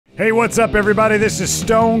Hey, what's up, everybody? This is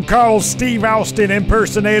Stone Cold Steve Austin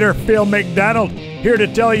impersonator Phil McDonald, here to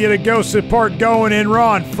tell you to go support Going In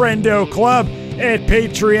Raw and Friendo Club at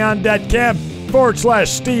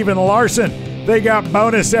patreon.com/Steven Larson. They got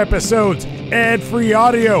bonus episodes, ad-free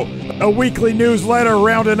audio, a weekly newsletter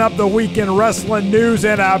rounding up the week in wrestling news,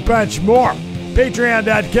 and a bunch more.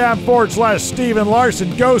 Patreon.com/Steven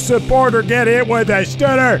Larson. Go support or get hit with a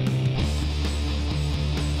stunner.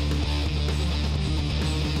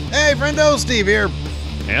 Hey, friendo, Steve here.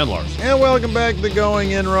 And Larson. And welcome back to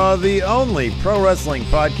Going In Raw, the only pro wrestling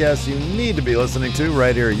podcast you need to be listening to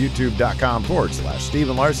right here at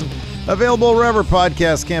youtube.com/Steven Larson. Available wherever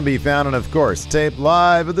podcasts can be found, and of course, taped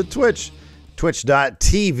live at the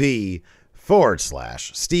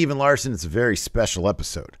twitch.tv/Steven Larson. It's a very special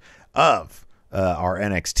episode of our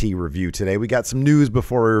NXT review today. We got some news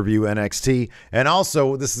before we review NXT, and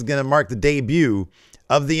also this is going to mark the debut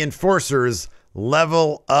of the Enforcers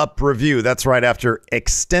Level Up review. That's right, after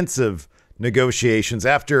extensive negotiations,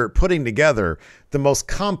 after putting together the most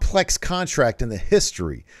complex contract in the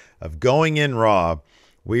history of Going In Raw,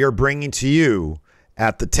 we are bringing to you,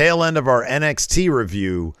 at the tail end of our NXT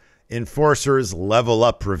review, Enforcers Level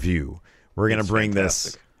Up review. We're going to bring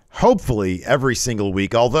this hopefully every single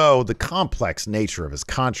week, although the complex nature of his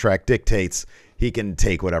contract dictates he can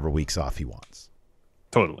take whatever weeks off he wants.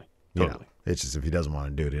 Totally. You know, it's just if he doesn't want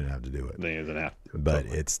to do it, he doesn't have to do it. He doesn't have to. But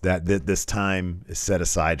it's that this time is set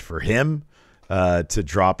aside for him to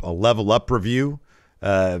drop a Level Up review.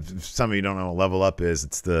 If some of you don't know what Level Up is,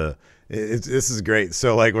 this is great.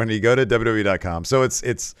 So like when you go to WWE.com, so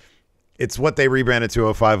it's what they rebranded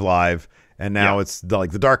 205 Live, and now it's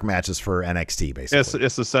like the dark matches for NXT, basically.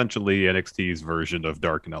 It's essentially NXT's version of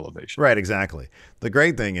Dark and Elevation. Right, exactly. The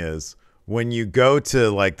great thing is, when you go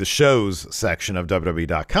to like the shows section of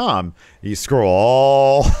WWE.com, you scroll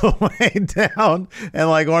all the way down, and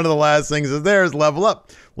like one of the last things is there is Level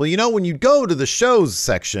Up. Well, you know, when you go to the shows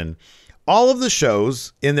section, all of the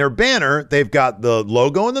shows in their banner, they've got the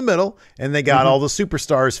logo in the middle, and they got all the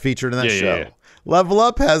superstars featured in that show. Yeah. Level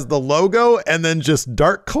Up has the logo and then just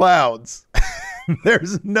dark clouds.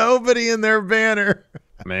 There's nobody in their banner.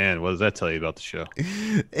 Man, what does that tell you about the show?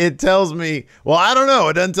 It tells me, well, I don't know.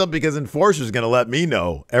 It doesn't tell because Enforcer's going to let me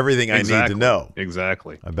know everything I need to know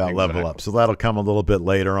about Level Up. So that'll come a little bit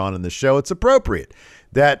later on in the show. It's appropriate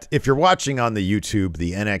that if you're watching on the YouTube,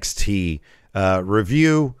 the NXT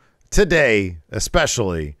review today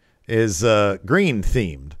especially is green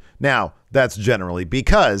themed. Now, that's generally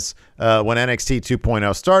because when NXT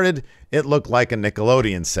 2.0 started, it looked like a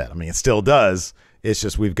Nickelodeon set. I mean, it still does. It's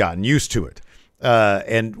just we've gotten used to it.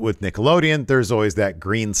 And with Nickelodeon, there's always that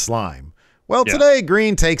green slime. Well, today,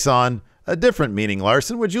 green takes on a different meaning,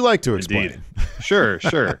 Larson. Would you like to explain? Indeed. Sure.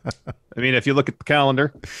 I mean, if you look at the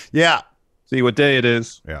calendar, see what day it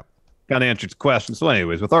is, got to answer the question. So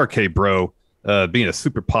anyways, with RK Bro being a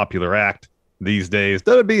super popular act these days,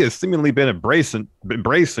 WWE has seemingly been embracing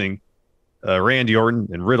Randy Orton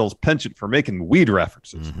and Riddle's penchant for making weed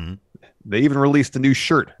references. They even released a new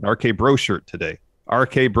shirt, an RK Bro shirt today.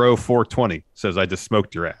 RK Bro 420 says, "I just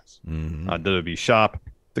smoked your ass" on WWE Shop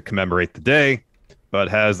to commemorate the day, but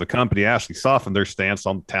has the company actually softened their stance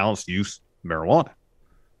on the talent's use of marijuana?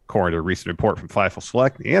 According to a recent report from Fightful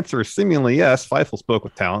Select, the answer is seemingly yes. Fightful spoke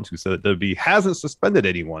with talent who said that WWE hasn't suspended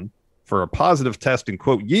anyone for a positive test in,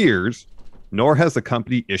 quote, years, nor has the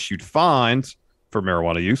company issued fines for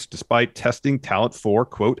marijuana use, despite testing talent for,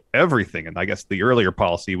 quote, everything. And I guess the earlier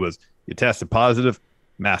policy was you tested positive,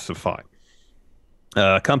 massive fine.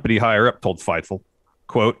 Company higher up told Fightful,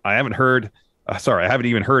 quote, I haven't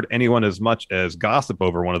even heard anyone as much as gossip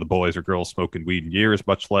over one of the boys or girls smoking weed in years,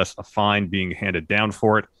 much less a fine being handed down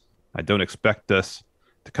for it. I don't expect us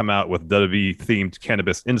to come out with WWE-themed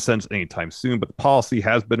cannabis incense anytime soon, but the policy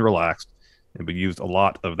has been relaxed, and we used a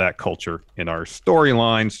lot of that culture in our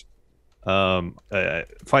storylines.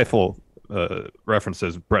 Fightful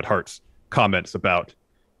references Bret Hart's comments about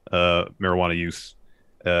marijuana use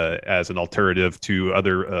as an alternative to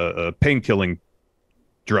other pain-killing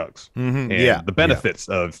drugs, and the benefits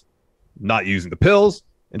of not using the pills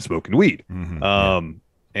and smoking weed. And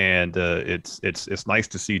it's nice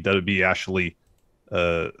to see WWE actually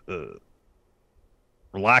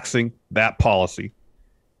relaxing that policy,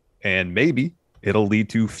 and maybe it'll lead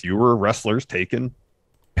to fewer wrestlers taking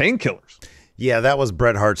painkillers. Yeah, that was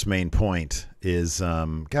Bret Hart's main point is,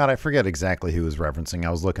 God, I forget exactly who he was referencing.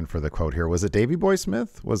 I was looking for the quote here. Was it Davey Boy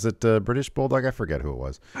Smith? Was it British Bulldog? I forget who it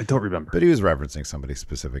was. I don't remember. But he was referencing somebody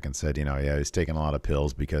specific and said, he's taking a lot of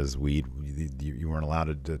pills because weed, you weren't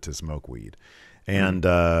allowed to smoke weed. And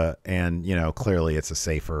clearly it's a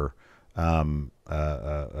safer,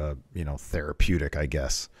 therapeutic, I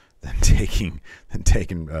guess, taking pills,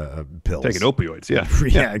 taking opioids. Yeah,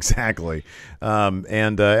 yeah, exactly.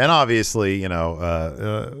 And obviously,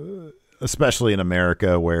 especially in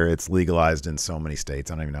America where it's legalized in so many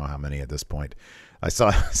states. I don't even know how many at this point. I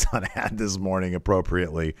saw an ad this morning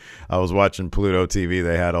appropriately. I was watching Pluto TV.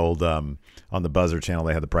 They had old on the Buzzer channel.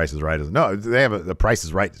 They had The Price is Right. No, they have the Price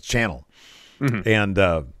is Right channel, and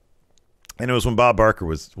it was when Bob Barker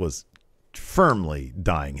was firmly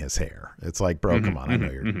dyeing his hair. It's like, bro, come on, I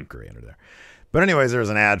know you're gray under there. But anyways, there's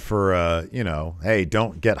an ad for, hey,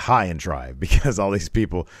 don't get high and drive, because all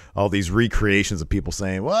these recreations of people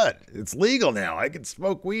saying, what? It's legal now. I can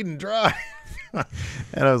smoke weed and drive.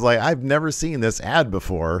 And I was like, I've never seen this ad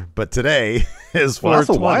before, but today is 420. Well, that's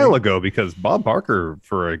a while ago, because Bob Barker,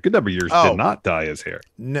 for a good number of years, did not dye his hair.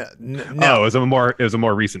 No. It was a more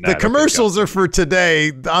recent ad. The commercials are for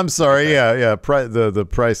today. I'm sorry. Okay. Yeah. The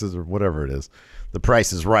prices or whatever it is. The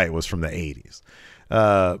Price is Right was from the 80s.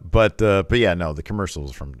 But yeah, no, the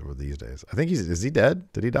commercials from these days. I think is he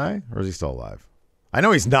dead? Did he die, or is he still alive? I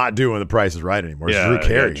know he's not doing The Price is Right anymore. Yeah, Drew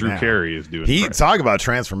Carey. Yeah, Drew Carey is doing. He talk about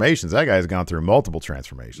transformations. That guy's gone through multiple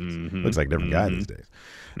transformations. Looks like a different guy these days.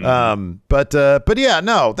 But yeah,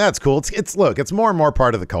 no, that's cool. It's more and more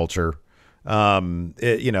part of the culture.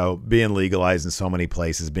 Being legalized in so many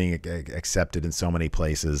places, being accepted in so many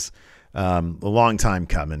places. A long time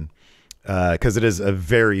coming. Because it is a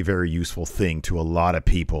very, very useful thing to a lot of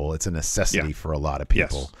people. It's a necessity for a lot of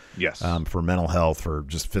people. Yes. For mental health, for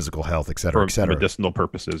just physical health, et cetera, et cetera. Medicinal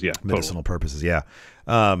purposes, yeah. Medicinal purposes, yeah.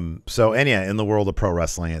 In the world of pro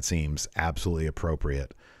wrestling, it seems absolutely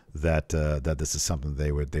appropriate that this is something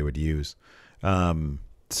they would use. Yeah,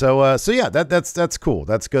 that's cool.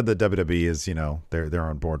 That's good that WWE is, they're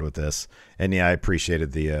on board with this. And yeah, I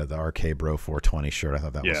appreciated the RK Bro 420 shirt. I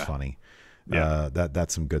thought that was funny. Yeah,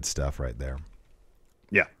 that's some good stuff right there.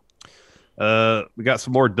 Yeah. We got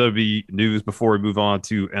some more WWE news before we move on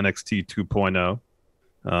to NXT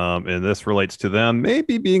 2.0. And this relates to them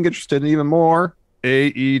maybe being interested in even more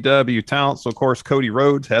AEW talent. So, of course, Cody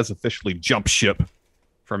Rhodes has officially jumped ship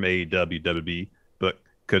from AEW WWE, but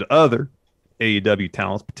could other AEW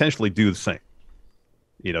talents potentially do the same?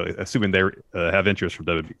 Assuming they have interest from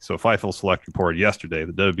WWE. So Fightful Select reported yesterday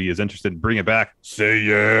that WWE is interested in bringing back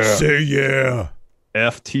FTR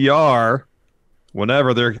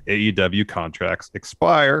whenever their AEW contracts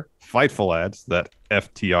expire. Fightful adds that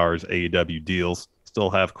FTR's AEW deals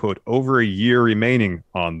still have, quote, over a year remaining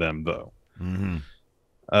on them, though. And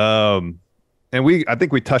I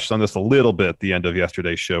think we touched on this a little bit at the end of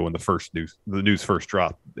yesterday's show when the news first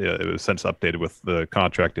dropped. It was since updated with the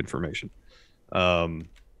contract information.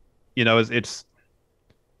 It's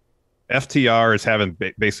FTR is having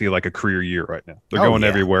basically like a career year right now. They're going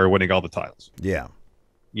everywhere, winning all the titles. Yeah.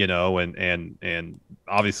 And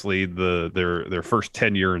obviously their first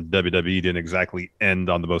tenure in WWE didn't exactly end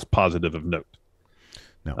on the most positive of note.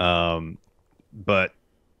 No. But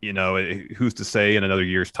who's to say in another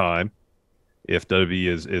year's time, if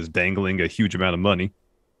WWE is dangling a huge amount of money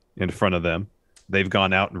in front of them, they've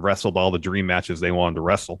gone out and wrestled all the dream matches they wanted to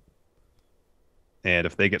wrestle. And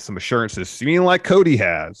if they get some assurances, seeming like Cody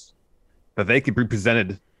has, that they can be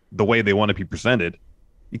presented the way they want to be presented,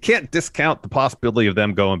 you can't discount the possibility of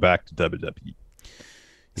them going back to WWE.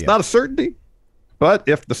 It's not a certainty, but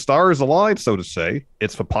if the stars align, so to say,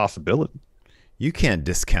 it's a possibility. You can't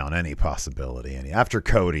discount any possibility. After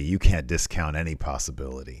Cody, you can't discount any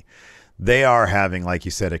possibility. They are having, like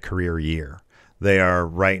you said, a career year. They are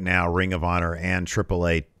right now Ring of Honor and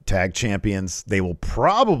AAA tag champions. They will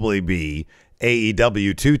probably be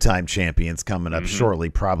AEW two-time champions coming up shortly,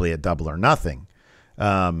 probably at Double or Nothing.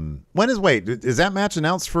 Is that match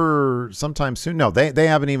announced for sometime soon? No, they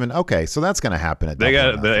haven't even. Okay, so that's going to happen at Double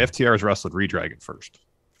or Nothing. The FTR's wrestled Redragon first.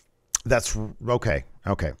 That's okay.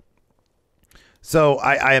 So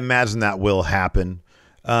I imagine that will happen.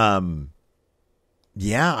 So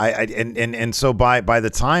by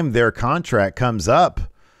the time their contract comes up,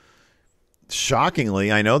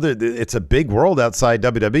 shockingly, I know that it's a big world outside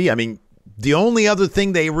WWE. I mean, the only other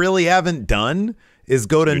thing they really haven't done is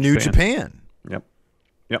go to New Japan. Yep.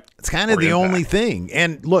 It's kind of the only thing.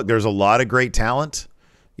 And look, there's a lot of great talent.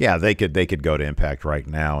 Yeah, they could go to Impact right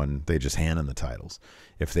now and they just hand them the titles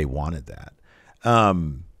if they wanted that.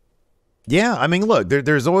 Yeah, I mean, look,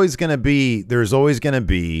 there's always going to be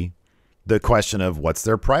the question of what's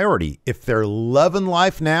their priority. If they're loving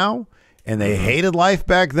life now and they hated life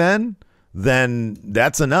back then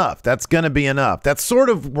that's enough. That's going to be enough. That's sort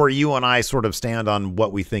of where you and I sort of stand on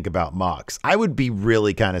what we think about Mox. I would be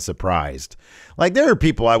really kind of surprised. Like, there are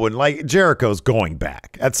people I wouldn't like. Jericho's going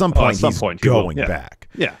back. At some point, he's going back.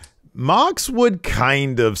 Yeah. Mox would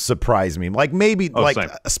kind of surprise me. Like maybe, Same.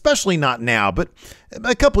 especially not now, but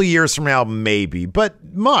a couple of years from now, maybe. But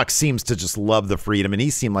Mox seems to just love the freedom, and he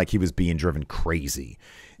seemed like he was being driven crazy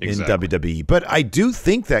in WWE. But I do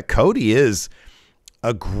think that Cody is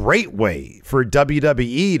a great way for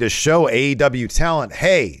WWE to show AEW talent,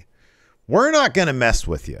 hey, we're not going to mess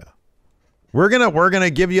with you. We're gonna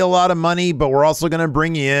give you a lot of money, but we're also gonna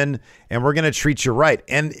bring you in and we're gonna treat you right.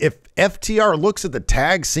 And if FTR looks at the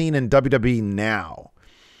tag scene in WWE now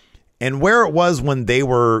and where it was when they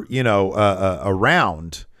were,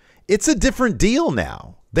 around, it's a different deal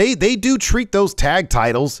now. They do treat those tag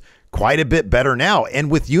titles quite a bit better now.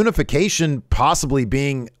 And with unification possibly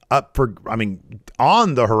being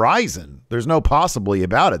on the horizon, there's no possibly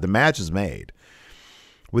about it. The match is made.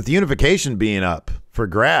 With unification being up for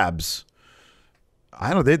grabs,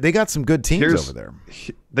 I don't know. They got some good teams over there.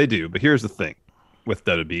 They do, but here's the thing with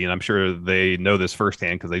WWE, and I'm sure they know this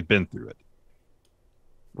firsthand because they've been through it.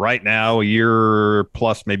 Right now, a year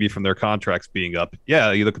plus maybe from their contracts being up.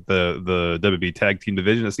 Yeah, you look at the WWE tag team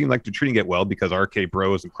division. It seems like they're treating it well because RK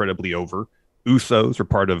Bro is incredibly over. Usos are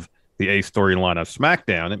part of the A storyline of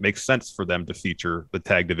SmackDown. It makes sense for them to feature the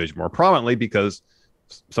tag division more prominently because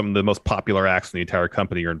some of the most popular acts in the entire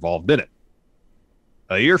company are involved in it.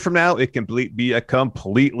 A year from now, it can be a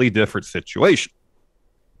completely different situation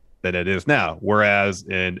than it is now. Whereas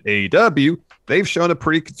in AEW, they've shown a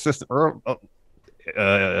pretty consistent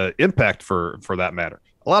impact for that matter.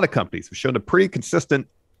 A lot of companies have shown a pretty consistent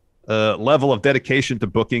level of dedication to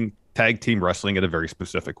booking tag team wrestling in a very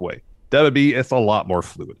specific way. WWE, it's a lot more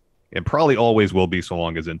fluid and probably always will be so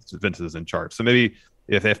long as Vince is in charge. So maybe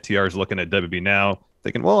if FTR is looking at WWE now,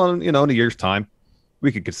 thinking, well, in a year's time,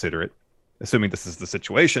 we could consider it. Assuming this is the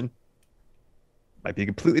situation, might be a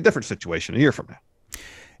completely different situation a year from now.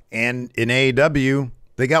 And in AEW,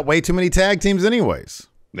 they got way too many tag teams anyways.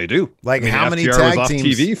 They do. Like how many FTR tag was teams? Off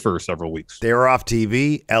TV for several weeks. They were off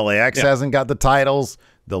TV. LAX hasn't got the titles.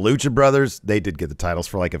 The Lucha Brothers, they did get the titles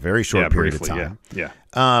for like a very short period of time. Yeah.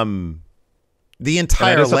 The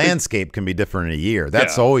entire landscape can be different in a year.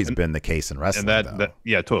 That's always been the case in wrestling. And that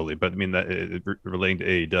totally. But I mean, relating to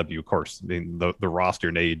AEW, of course, I mean, the roster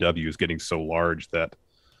in AEW is getting so large that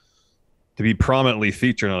to be prominently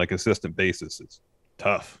featured on a consistent basis is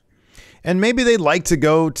tough. And maybe they'd like to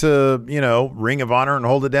go to, Ring of Honor and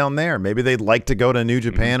hold it down there. Maybe they'd like to go to New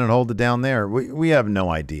Japan and hold it down there. We have no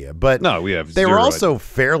idea. But no, we have. They were also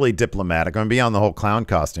fairly diplomatic. Beyond the whole clown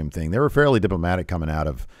costume thing, they were fairly diplomatic coming out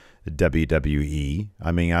of WWE.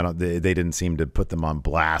 I mean, they didn't seem to put them on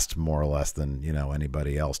blast more or less than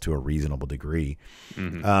anybody else to a reasonable degree.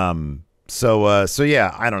 So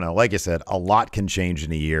yeah, I don't know. Like I said, a lot can change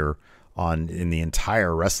in a year in the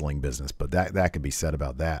entire wrestling business, but that could be said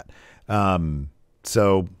about that.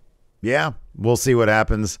 So yeah, we'll see what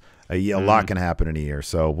happens. A lot can happen in a year,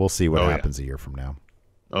 so we'll see what happens a year from now.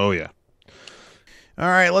 Oh yeah. All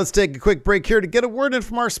right, let's take a quick break here to get a word in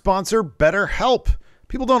from our sponsor, BetterHelp.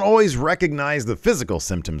 People don't always recognize the physical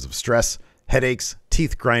symptoms of stress. Headaches,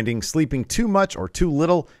 teeth grinding, sleeping too much or too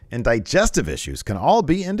little, and digestive issues can all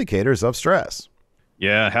be indicators of stress.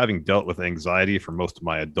 Yeah, having dealt with anxiety for most of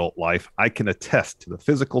my adult life, I can attest to the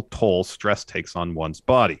physical toll stress takes on one's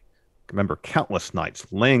body. I remember countless nights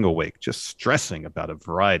laying awake, just stressing about a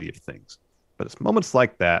variety of things. But it's moments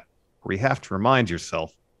like that where you have to remind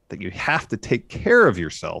yourself that you have to take care of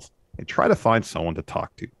yourself and try to find someone to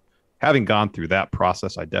talk to. Having gone through that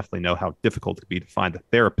process, I definitely know how difficult it can be to find a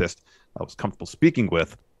therapist I was comfortable speaking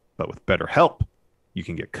with. But with BetterHelp, you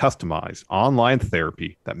can get customized online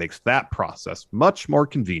therapy that makes that process much more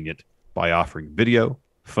convenient by offering video,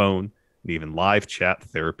 phone, and even live chat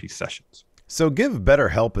therapy sessions. So give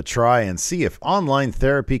BetterHelp a try and see if online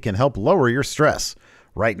therapy can help lower your stress.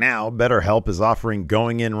 Right now, BetterHelp is offering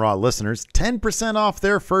Going In Raw listeners 10% off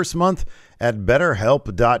their first month at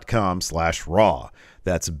betterhelp.com/raw.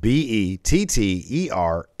 That's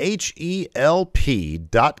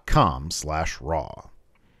BetterHelp.com/raw.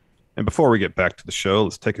 And before we get back to the show,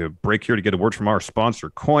 let's take a break here to get a word from our sponsor,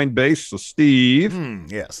 Coinbase. So,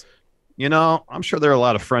 Steve. Yes. I'm sure there are a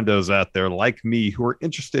lot of friendos out there like me who are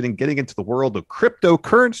interested in getting into the world of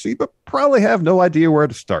cryptocurrency, but probably have no idea where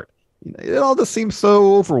to start. It all just seems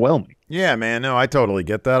so overwhelming. Yeah, man. No, I totally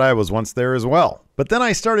get that. I was once there as well. But then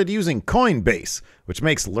I started using Coinbase, which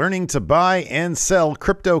makes learning to buy and sell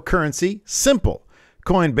cryptocurrency simple.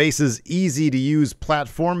 Coinbase's easy-to-use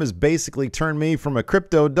platform has basically turned me from a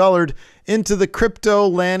crypto dullard into the crypto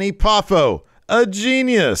Lanny Poffo, a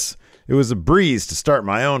genius. It was a breeze to start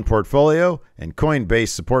my own portfolio, and Coinbase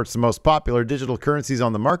supports the most popular digital currencies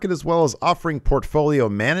on the market, as well as offering portfolio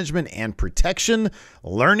management and protection,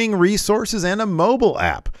 learning resources, and a mobile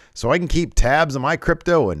app, so I can keep tabs on my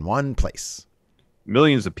crypto in one place.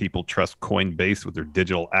 Millions of people trust Coinbase with their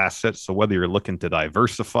digital assets, so whether you're looking to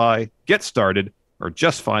diversify, get started, or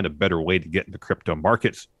just find a better way to get into crypto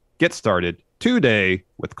markets, get started today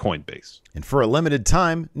with Coinbase. And for a limited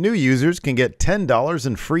time, new users can get $10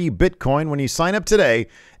 in free Bitcoin when you sign up today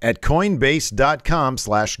at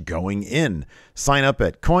coinbase.com/going-in. Sign up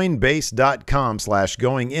at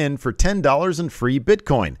coinbase.com/going-in for $10 in free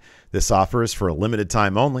Bitcoin. This offer is for a limited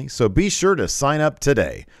time only, so be sure to sign up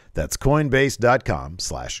today. That's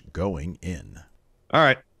coinbase.com/going-in. All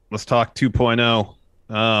right, let's talk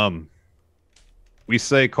 2.0. We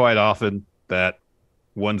say quite often that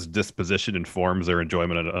one's disposition informs their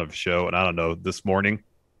enjoyment of a show. And I don't know, this morning,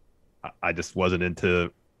 I just wasn't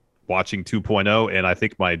into watching 2.0, and I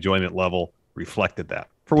think my enjoyment level reflected that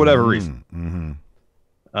for whatever reason.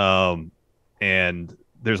 And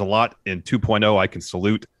there's a lot in 2.0 I can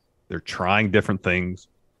salute. They're trying different things.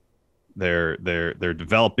 They're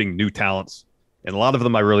developing new talents, and a lot of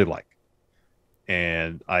them I really like.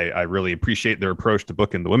 And I really appreciate their approach to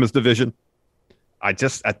booking the women's division. I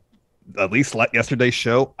just, at least like yesterday's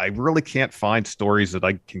show, I really can't find stories that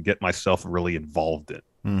I can get myself really involved in.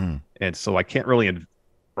 And so I can't really,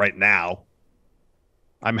 right now,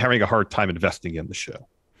 I'm having a hard time investing in the show.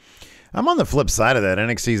 I'm on the flip side of that.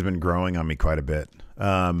 NXT's been growing on me quite a bit.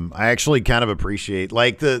 I actually kind of appreciate,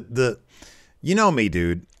 like, you know me,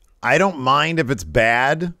 dude. I don't mind if it's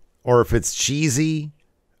bad or if it's cheesy.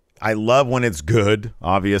 I love when it's good,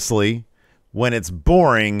 obviously. When it's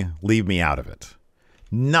boring, leave me out of it.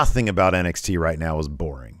 Nothing about NXT right now is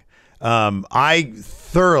boring. I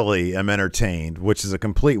thoroughly am entertained, which is a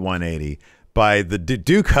complete 180, by the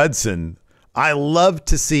Duke Hudson. I love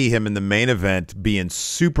to see him in the main event being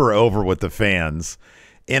super over with the fans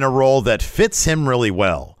in a role that fits him really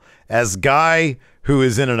well. As guy who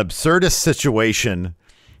is in an absurdist situation,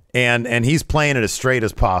 and he's playing it as straight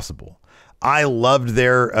as possible. I loved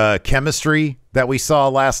their chemistry that we saw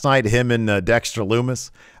last night, him and Dexter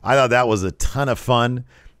Lumis. I thought that was a ton of fun.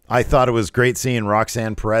 I thought it was great seeing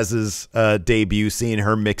Roxanne Perez's debut, seeing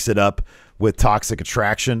her mix it up with Toxic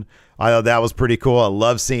Attraction. I thought that was pretty cool. I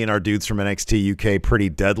love seeing our dudes from NXT UK, Pretty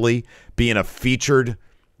Deadly, being a featured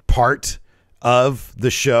part of the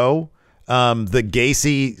show. The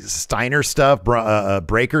Gacy Steiner stuff,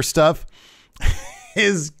 Breaker stuff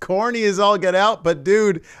is corny as all get out, but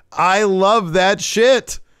dude, I love that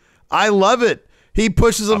shit. I love it. He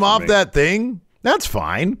pushes him off that thing. That's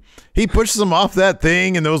fine. He pushes him off that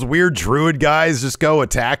thing, and those weird druid guys just go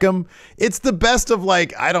attack him. It's the best of,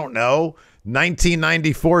 like, I don't know,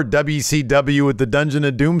 1994 WCW with the Dungeon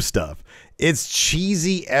of Doom stuff. It's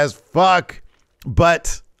cheesy as fuck,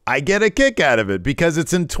 but I get a kick out of it because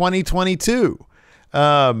it's in 2022.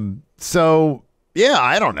 So yeah,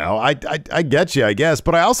 I don't know. I get you, I guess,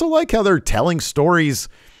 but I also like how they're telling stories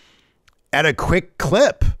at a quick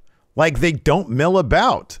clip. Like, they don't mill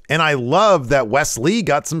about. And I love that Wes Lee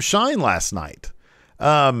got some shine last night.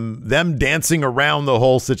 Them dancing around the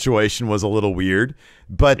whole situation was a little weird,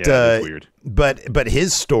 but yeah, it was weird. But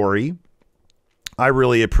his story, I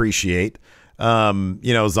really appreciate.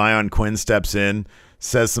 Zion Quinn steps in,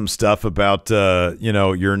 says some stuff about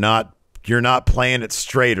you're not playing it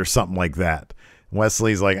straight or something like that.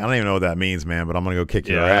 Wesley's like, I don't even know what that means, man, but I'm gonna go kick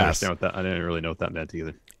your ass. I didn't really know what that meant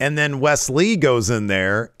either. And then Wes Lee goes in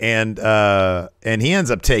there and he ends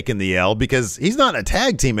up taking the L because he's not in a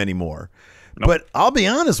tag team anymore. Nope. But I'll be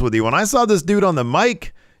honest with you, when I saw this dude on the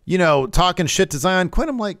mic, talking shit to Zion Quinn,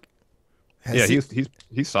 I'm like,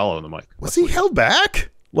 he's solid on the mic. Was he held back?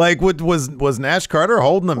 Like, was Nash Carter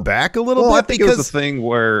holding him back a little bit? I think it was a thing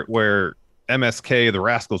where MSK, the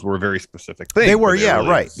Rascals, were a very specific thing. They were,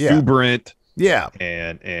 right, exuberant, yeah,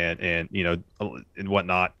 and and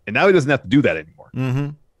whatnot. And now he doesn't have to do that anymore.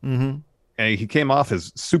 And he came off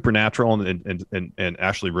as supernatural and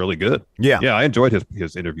actually really good. Yeah, I enjoyed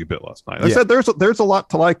his interview bit last night. I said there's a lot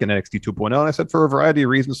to like in NXT 2.0, and I said for a variety of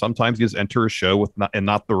reasons. Sometimes you just enter a show with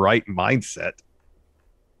not the right mindset,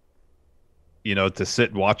 to sit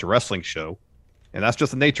and watch a wrestling show, and that's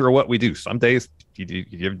just the nature of what we do. Some days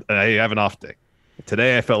you have an off day.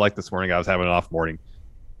 Today I felt like this morning I was having an off morning.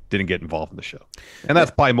 Didn't get involved in the show, and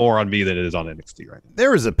that's probably more on me than it is on NXT right now.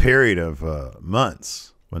 There was a period of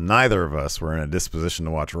months when neither of us were in a disposition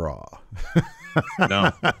to watch Raw.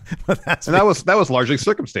 No, that was largely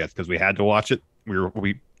circumstance because we had to watch it.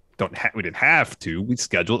 We didn't have to. We'd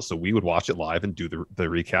schedule it so we would watch it live and do the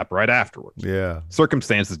recap right afterwards. Yeah,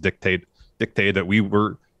 circumstances dictated that we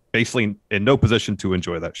were basically in no position to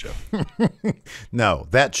enjoy that show. No,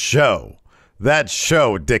 that show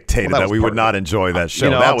dictated that we would not enjoy that show.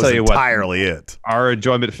 That was entirely it. Our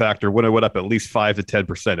enjoyment factor would have went up at least 5 to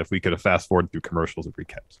 10% if we could have fast forwarded through commercials and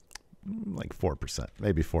recaps. Like 4%,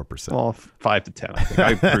 maybe 4%. Well, 5 to 10. I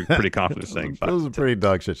think I'm pretty confident saying 5. It was a pretty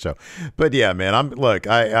dog shit show. But yeah, man, I've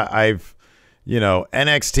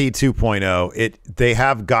NXT 2.0. They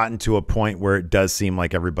have gotten to a point where it does seem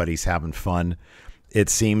like everybody's having fun. It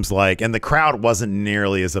seems like, and the crowd wasn't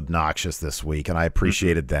nearly as obnoxious this week, and I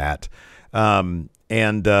appreciated that. And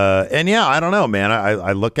yeah, I don't know, man.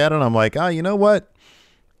 I look at it and I'm like, oh, you know what?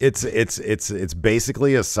 It's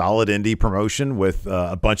basically a solid indie promotion with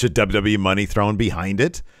a bunch of WWE money thrown behind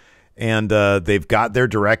it, and they've got their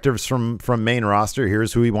directives from main roster.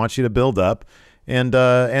 Here's who we want you to build up, and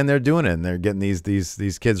they're doing it. And they're getting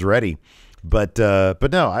these kids ready. But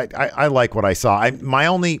no, I like what I saw.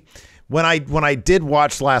 When I did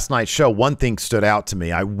watch last night's show, one thing stood out to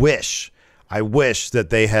me. I wish that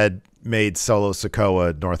they had made Solo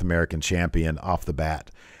Sikoa North American champion off the bat.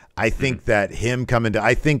 I think that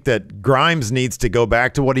I think that Grimes needs to go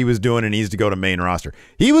back to what he was doing and needs to go to main roster.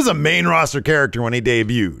 He was a main roster character when he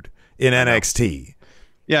debuted in NXT.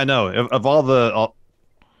 Yeah, no, of all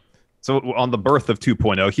so on the birth of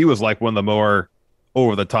 2.0, he was like one of the more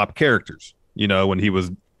over the top characters, when he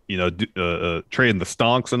was, trading the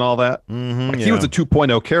stonks and all that. He was a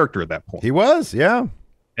 2.0 character at that point. He was, yeah.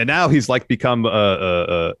 And now he's like become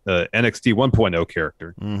a NXT 1.0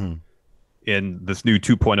 character in this new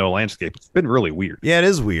 2.0 landscape. It's been really weird. Yeah, it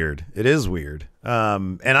is weird.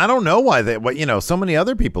 And I don't know why so many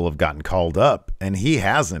other people have gotten called up and he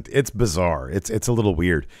hasn't. It's bizarre. It's a little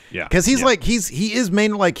weird. Yeah. Because he's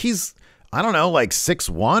I don't know, like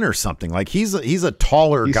 6'1" or something. Like he's a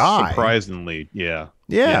taller guy. Surprisingly, yeah,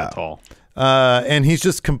 tall. And he's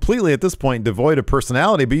just completely at this point devoid of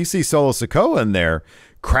personality. But you see Solo Sikoa in there.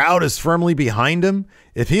 Crowd is firmly behind him.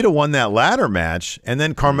 If he'd have won that ladder match and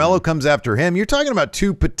then Carmelo comes after him, you're talking about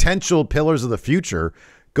two potential pillars of the future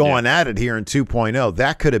going at it here in 2.0.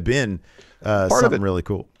 That could have been something really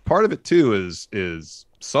cool. Part of it too is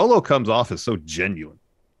Solo comes off as so genuine.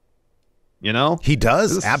 He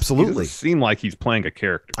does. Absolutely. He doesn't seem like he's playing a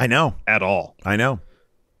character. I know. At all. I know.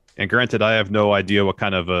 And granted, I have no idea what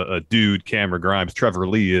kind of a dude Cameron Grimes, Trevor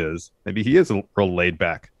Lee is. Maybe he is a real laid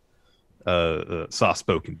back,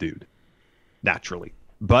 soft-spoken dude, naturally.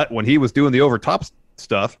 But when he was doing the over-top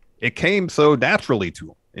stuff, it came so naturally to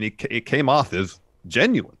him, and it came off as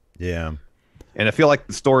genuine. Yeah. And I feel like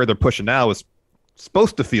the story they're pushing now is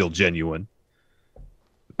supposed to feel genuine,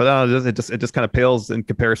 but it just kind of pales in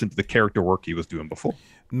comparison to the character work he was doing before.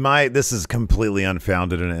 This is completely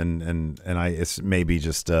unfounded, and it's maybe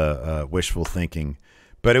just wishful thinking.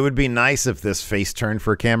 But it would be nice if this face turn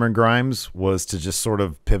for Cameron Grimes was to just sort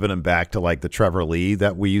of pivot him back to like the Trevor Lee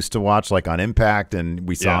that we used to watch, like on Impact, and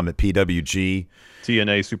we saw him at PWG.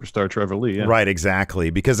 TNA superstar Trevor Lee, yeah. Right,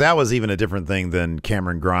 exactly, because that was even a different thing than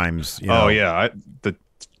Cameron Grimes. Oh yeah, the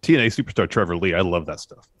TNA superstar Trevor Lee, I love that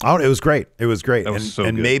stuff. Oh, it was great. It was great, that was so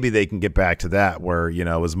and good. Maybe they can get back to that where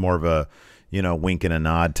it was more of a wink and a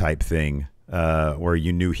nod type thing, where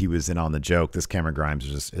you knew he was in on the joke. This Cameron Grimes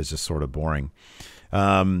is just sort of boring.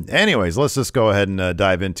 Anyways, let's just go ahead and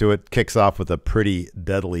dive into it. Kicks off with a pretty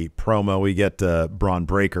deadly promo. We get Braun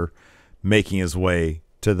Breaker making his way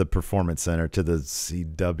to the Performance Center, to the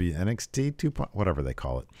NXT 2. Whatever they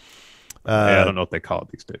call it. I don't know what they call it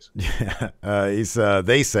these days. Yeah,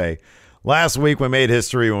 they say, last week we made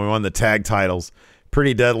history when we won the tag titles.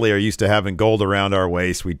 Pretty Deadly are used to having gold around our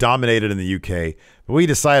waist. We dominated in the UK, but we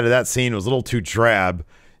decided that scene was a little too drab.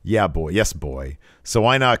 Yeah, boy. Yes, boy. So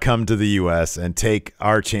why not come to the U.S. and take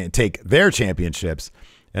their championships?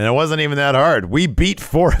 And it wasn't even that hard. We beat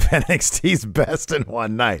 4 of NXT's best in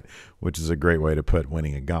one night, which is a great way to put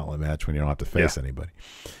winning a gauntlet match when you don't have to face anybody.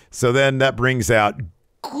 So then that brings out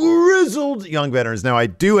grizzled young veterans. Now, I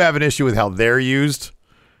do have an issue with how they're used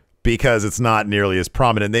because it's not nearly as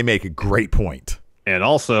prominent. They make a great point. And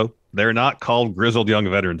also, they're not called grizzled young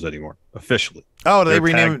veterans anymore, officially. Oh, they their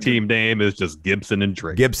renamed tag team name is just Gibson and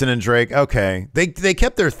Drake. Gibson and Drake. Okay. They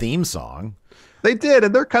kept their theme song. They did,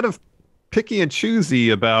 and they're kind of picky and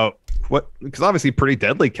choosy about what, because obviously Pretty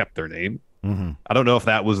Deadly kept their name. Mm-hmm. I don't know if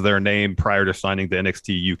that was their name prior to signing to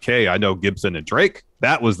NXT UK. I know Gibson and Drake,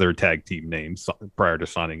 that was their tag team name prior to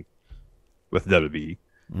signing with WWE.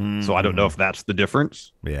 Mm-hmm. So I don't know if that's the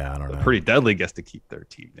difference. Yeah, I don't know. Pretty Deadly gets to keep their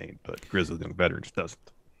team name, but Grizzled Young Veterans doesn't.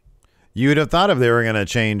 You would have thought if they were going to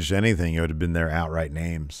change anything, it would have been their outright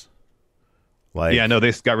names. Like, yeah, no,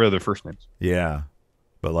 they got rid of their first names. Yeah,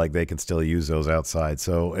 but like they can still use those outside.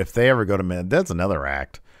 So if they ever go to that's another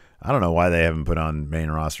act. I don't know why they haven't put on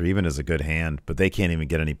main roster, even as a good hand, but they can't even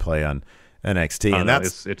get any play on NXT. And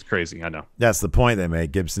it's crazy. I know. That's the point they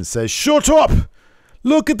made. Gibson says, "Shut up!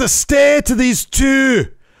 Look at the state of these two.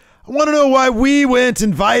 I want to know why we weren't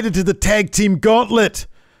invited to the tag team gauntlet."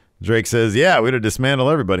 Drake says, "Yeah, we'd have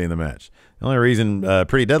dismantled everybody in the match. The only reason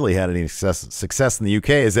Pretty Deadly had any success in the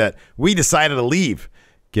UK is that we decided to leave."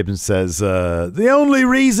 Gibson says, "The only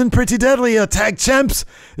reason Pretty Deadly are tag champs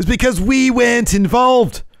is because we weren't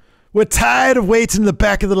involved. We're tired of waiting in the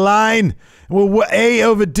back of the line, and we're way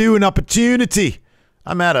overdue an opportunity."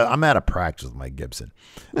 I'm at a practice with Mike Gibson.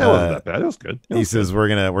 That wasn't that bad. It was good. He says we're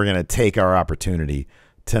gonna take our opportunity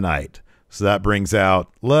tonight. So that brings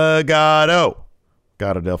out Legado.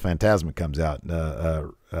 Legado del Fantasma comes out.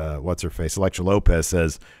 What's her face? Electra Lopez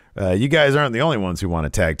says, "You guys aren't the only ones who want a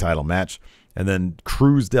tag title match." And then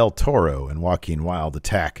Cruz del Toro and Joaquin Wilde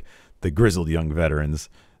attack the grizzled young veterans.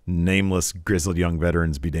 Nameless grizzled young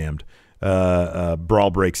veterans be damned. Brawl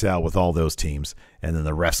breaks out with all those teams, and then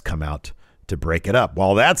the refs come out to break it up.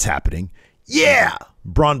 While that's happening,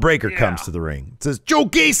 Braun Breaker comes to the ring. Says, "Joe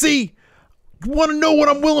Gacy, you want to know what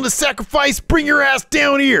I'm willing to sacrifice? Bring your ass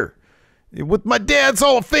down here. With my dad's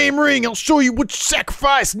Hall of Fame ring, I'll show you which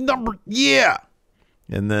sacrifice number, yeah."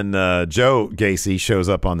 And then Joe Gacy shows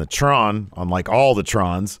up on the Tron, on like all the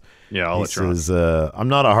Trons. Yeah, all the Trons. He says, "I'm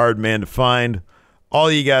not a hard man to find. All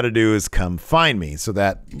you got to do is come find me." So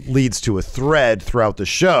that leads to a thread throughout the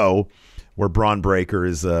show where Braun Breaker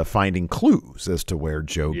is finding clues as to where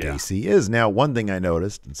Joe Gacy is. Now, one thing I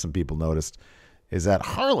noticed, and some people noticed, is that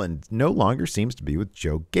Harlan no longer seems to be with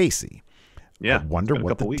Joe Gacy. Yeah. I wonder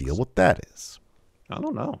what the deal with that is. I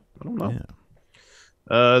don't know.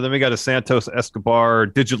 Yeah. Then we got a Santos Escobar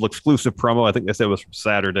digital exclusive promo. I think they said it was from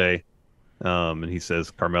Saturday. And he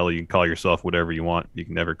says, "Carmelo, you can call yourself whatever you want. You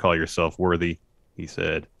can never call yourself worthy." He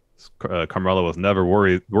said, "Carmelo was never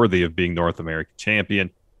worthy of being North American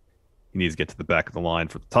champion. He needs to get to the back of the line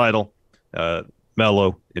for the title."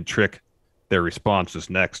 Mello and Trick, their response is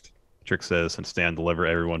next. Trick says, "Since Stand Deliver,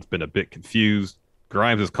 everyone's been a bit confused.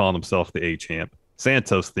 Grimes is calling himself the A-champ.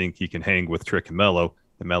 Santos think he can hang with Trick and Mello.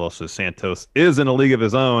 And Mello says Santos is in a league of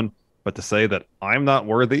his own, but to say that I'm not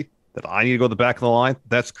worthy, that I need to go to the back of the line,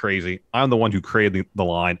 that's crazy. I'm the one who created the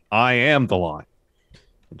line. I am the line."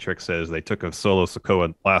 And Trick says they took a solo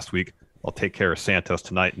Sokoa last week. "I'll take care of Santos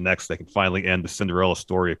tonight and next. They can finally end the Cinderella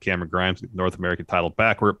story of Cameron Grimes, with the North American title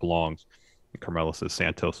back where it belongs." And Carmelo says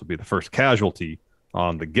Santos will be the first casualty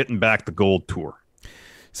on the Getting Back the Gold tour.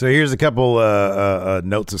 So here's a couple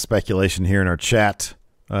notes of speculation here in our chat.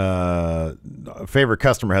 Favorite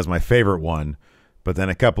customer has my favorite one, but then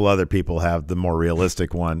a couple other people have the more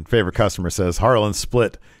realistic one. Favorite customer says Harlan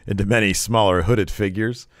split into many smaller hooded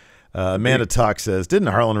figures. Amanda Talk says, "Didn't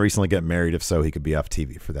Harlan recently get married? If so, he could be off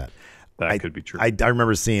TV for that." That could be true. I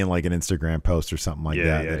remember seeing like an Instagram post or something like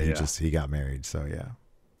that he got married. So yeah.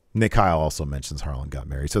 Nick Kyle also mentions Harlan got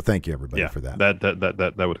married. So thank you everybody for that.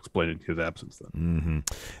 That would explain his absence then.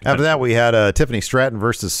 After that, we had Tiffany Stratton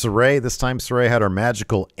versus Saray. This time Saray had her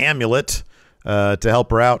magical amulet to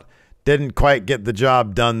help her out. Didn't quite get the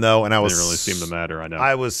job done though, and didn't really seem to matter. I know.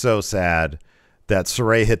 I was so sad that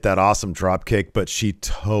Saray hit that awesome drop kick, but she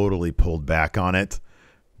totally pulled back on it.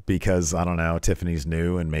 Because, I don't know, Tiffany's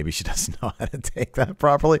new and maybe she doesn't know how to take that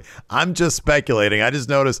properly. I'm just speculating. I just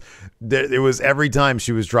noticed that it was every time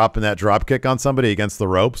she was dropping that drop kick on somebody against the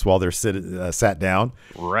ropes while they're sat down.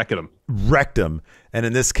 Wrecked them. And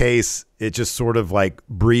in this case, it just sort of like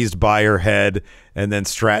breezed by her head and then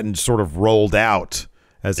Stratton sort of rolled out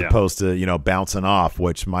as opposed to, bouncing off,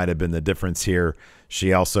 which might have been the difference here.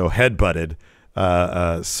 She also headbutted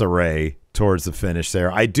Saray towards the finish there.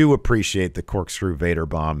 I do appreciate the corkscrew Vader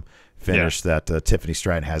bomb finish that Tiffany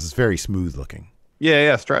Stratton has. It's very smooth looking.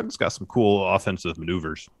 Yeah. Stratton's got some cool offensive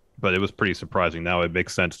maneuvers, but it was pretty surprising. Now it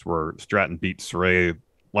makes sense where Stratton beat Saray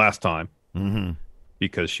last time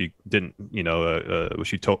because she didn't,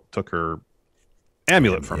 she took her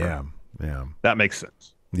amulet from her. Yeah. That makes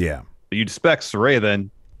sense. Yeah. But you'd expect Saray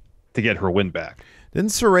then to get her win back.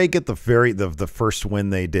 Didn't Saray get the first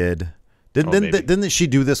win they did? Didn't she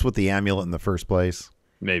do this with the amulet in the first place?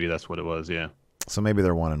 Maybe that's what it was, yeah. So maybe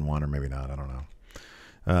they're 1-1 or maybe not. I don't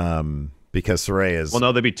know. Because Saray is... Well,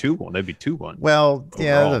 no, they'd be 2-1. They'd be 2-1. Well,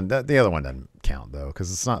 overall. The other one doesn't count, though, because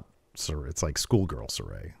it's not Saray. It's like schoolgirl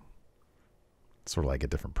Saray. It's sort of like a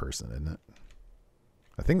different person, isn't it?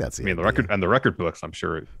 I think that's the idea. the record books, I'm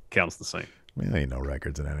sure it counts the same. There ain't no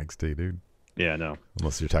records in NXT, dude. Yeah, no.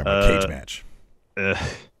 Unless you're talking about cage match.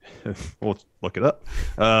 We'll look it up.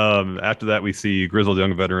 After that, we see grizzled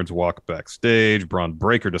young veterans walk backstage. Braun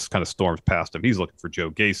Breaker just kind of storms past him. He's looking for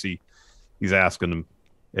Joe Gacy. He's asking him,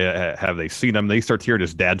 have they seen him? They start hearing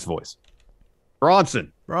his dad's voice.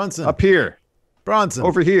 Bronson, up here. Bronson,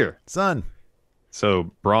 over here, son.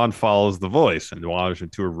 So Braun follows the voice and wanders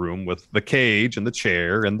into a room with the cage and the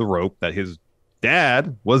chair and the rope that his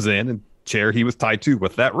dad was in, and chair he was tied to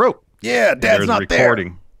with that rope. Yeah, Dad's not recording.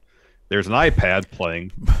 There. There's an iPad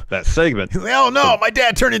playing that segment. Oh no, my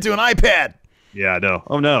dad turned into an iPad. Yeah, I know.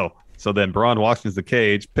 Oh no. So then Braun walks into the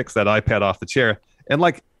cage, picks that iPad off the chair, and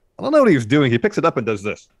like, I don't know what he was doing. He picks it up and does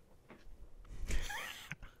this.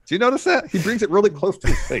 Do you notice that? He brings it really close to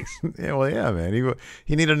his face. Yeah, well, yeah, man.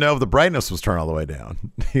 He needed to know if the brightness was turned all the way down.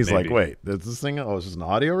 He's like, wait, is this thing? Oh, it's just an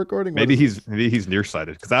audio recording? Maybe he's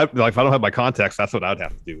nearsighted. Because if I don't have my contacts, that's what I'd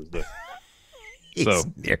have to do. Is this? He's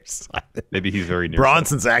nearsighted. Maybe he's very nearsighted.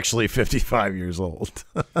 Bronson's actually 55 years old.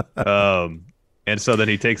 And so then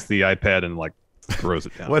he takes the iPad and like throws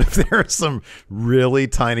it down. What if there's some really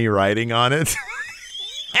tiny writing on it?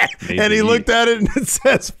 And he looked at it and it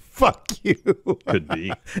says, fuck you. Could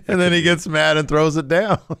be. And then he gets mad and throws it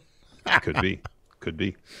down. Could be.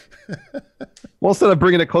 Well, instead of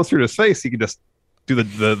bringing it closer to his face, he could just do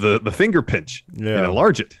the finger pinch and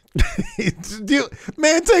enlarge it.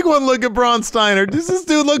 Man, take one look at Braun Steiner. Does this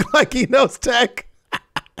dude look like he knows tech?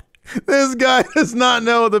 This guy does not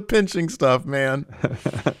know the pinching stuff, man.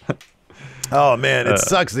 Oh, man, it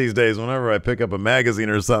sucks these days whenever I pick up a magazine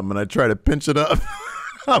or something and I try to pinch it up.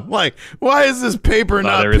 I'm like, why is this paper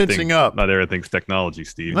not pinching up? Not everything's technology,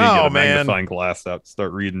 Steve. You get a magnifying glass out,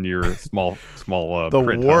 start reading your small the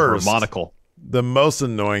print worst. monocle. The most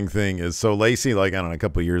annoying thing is, so Lacey, like, I don't know, a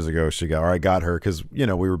couple of years ago, I got her, because, you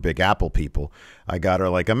know, we were big Apple people. I got her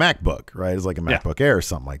like a MacBook, right? It's like a MacBook Air or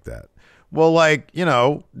something like that. Well, like, you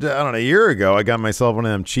know, I don't know, a year ago, I got myself one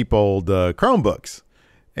of them cheap old Chromebooks,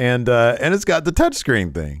 and it's got the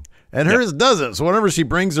touchscreen thing. And hers doesn't. So whenever she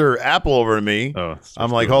brings her Apple over to me, I'm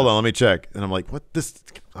like, hold on, let me check. And I'm like, what this?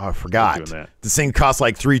 Oh, I forgot. This thing costs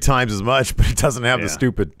like 3 times as much, but it doesn't have the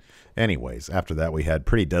stupid. Anyways, after that, we had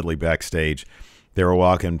Pretty Deadly backstage. They were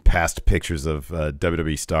walking past pictures of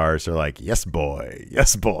WWE stars. They're like, yes, boy,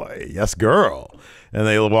 yes, girl. And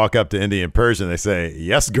they walk up to Indy in Persian. They say,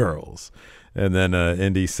 yes, girls. And then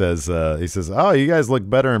Indy says, he says, oh, you guys look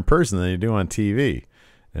better in person than you do on TV.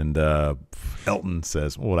 And Elton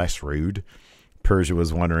says, well, that's rude. Persia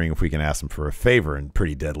was wondering if we can ask him for a favor, and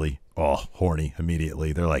Pretty Deadly, oh, horny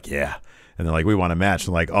immediately. They're like, yeah. And they're like, we want a match.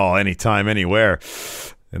 And like, oh, anytime, anywhere.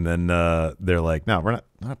 And then they're like, no, we're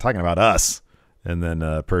not talking about us. And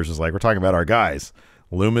then Persia's like, we're talking about our guys,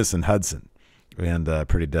 Loomis and Hudson. And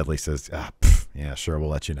Pretty Deadly says, yeah, sure, we'll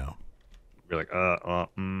let you know. You're like,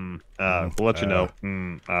 we'll let you know.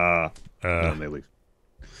 And then they leave.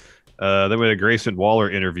 Then we had a Grayson Waller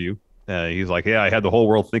interview. He's like, yeah, I had the whole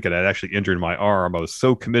world thinking I'd actually injured my arm. I was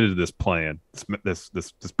so committed to this plan, this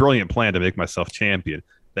brilliant plan to make myself champion.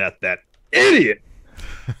 That idiot.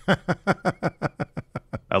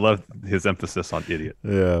 I love his emphasis on idiot.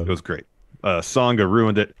 Yeah, it was great. Songa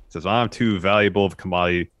ruined it. Says, I'm too valuable of a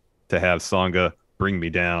commodity to have Songa bring me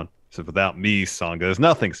down. Says, without me, Songa is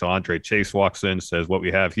nothing. So Andre Chase walks in, says, what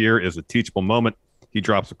we have here is a teachable moment. He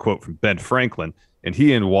drops a quote from Ben Franklin, and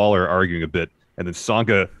he and Waller are arguing a bit. And then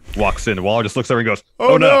Songa walks in, and Waller just looks over and goes,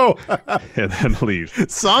 oh no. And then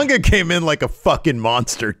leaves. Songa came in like a fucking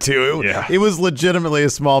monster, too. Yeah. It was legitimately a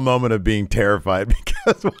small moment of being terrified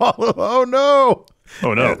because Waller, oh no.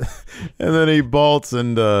 Oh no. And then he bolts,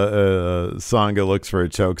 and Songa looks for a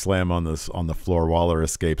choke slam on the floor. Waller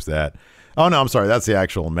escapes that. Oh no, I'm sorry, that's the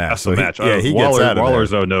actual match. That's the match. He Waller, gets out of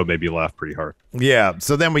Waller's there. oh no made me laugh pretty hard. Yeah,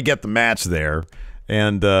 so then we get the match there.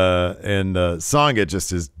 And Songa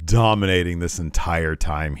just is dominating this entire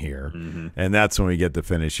time here. Mm-hmm. And that's when we get the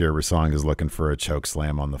finish here where Songa's looking for a choke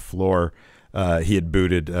slam on the floor. He had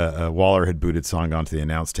booted, Waller had booted Songa onto the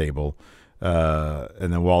announce table.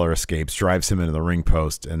 And then Waller escapes, drives him into the ring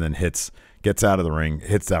post, and then gets out of the ring,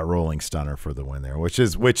 hits that rolling stunner for the win there, which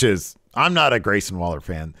is, I'm not a Grayson Waller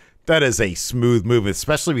fan. That is a smooth move,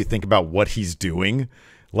 especially if you think about what he's doing.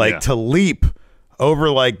 Like to leap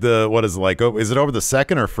over like is it over the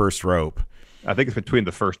second or first rope? I think it's between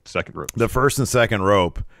the first and second rope. The first and second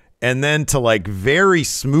rope. And then to like very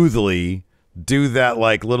smoothly do that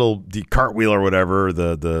like little cartwheel or whatever,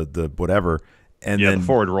 the whatever. And then the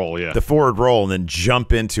forward roll, the forward roll, and then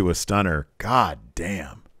jump into a stunner. God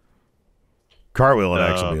damn. Cartwheel would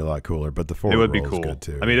actually be a lot cooler, but the forward roll is good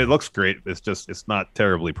too. I mean, it looks great. It's not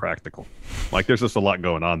terribly practical. Like there's just a lot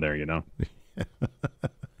going on there, you know?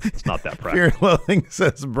 It's not that practical. Fear Loathing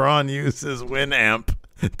says Braun uses Winamp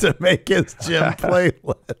to make his gym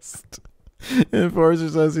playlist. And Forster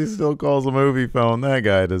says he still calls a movie phone. That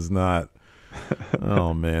guy does not.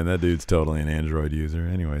 Oh man, that dude's totally an Android user.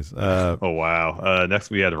 Anyways, oh wow. Next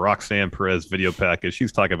we had Roxanne Perez video package.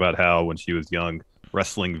 She's talking about how when she was young,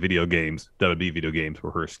 wrestling video games, WWE video games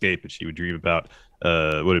were her escape, and she would dream about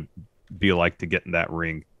what it'd be like to get in that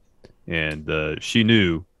ring. And she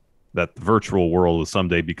knew that the virtual world would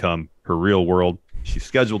someday become her real world. She's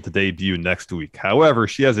scheduled to debut next week. However,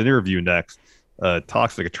 she has an interview next.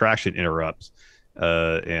 Toxic Attraction interrupts.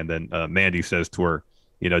 And then Mandy says to her,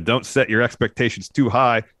 don't set your expectations too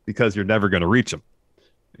high because you're never going to reach them.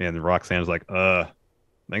 And Roxanne's like,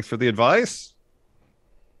 thanks for the advice.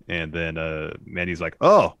 And then Mandy's like,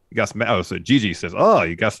 oh, you got some. Oh, so Gigi says, oh,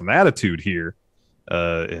 you got some attitude here.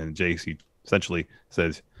 And JC essentially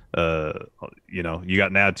says, you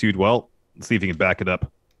got an attitude. Well, let's see if you can back it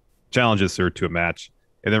up. Challenges her to a match.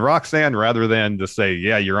 And then Roxanne, rather than just say,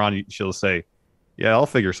 yeah, you're on, she'll say, yeah, I'll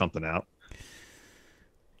figure something out.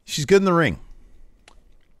 She's good in the ring.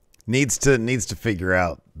 Needs to figure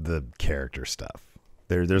out the character stuff.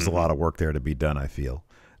 There's a lot of work there to be done, I feel.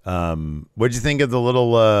 What'd you think of the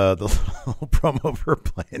little promo for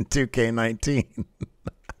playing 2K19?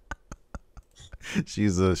 She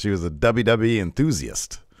was a WWE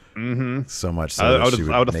enthusiast. Mm-hmm. So much so I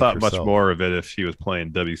would have thought much more of it if she was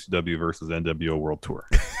playing WCW versus NWO World Tour.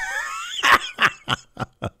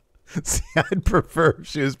 See, I'd prefer if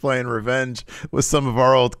she was playing Revenge with some of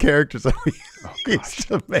our old characters that we used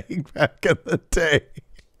to make back in the day.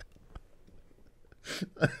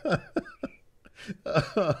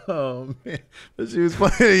 Oh man, but she was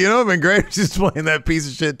playing. It'd been great if she was playing that piece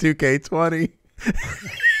of shit 2K20.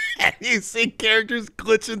 And you see characters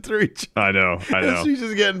glitching through each other. I know. She's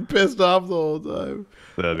just getting pissed off the whole time.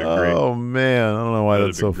 That'd be great. Oh man, I don't know why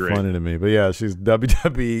that's so funny to me, but yeah, she's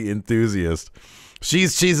WWE enthusiast.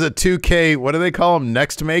 She's a 2K. What do they call them?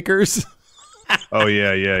 Next makers. Oh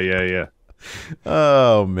yeah.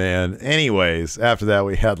 Oh man. Anyways, after that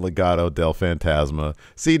we had Legado del Fantasma.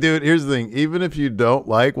 See, dude, here's the thing. Even if you don't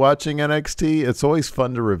like watching NXT, it's always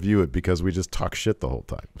fun to review it because we just talk shit the whole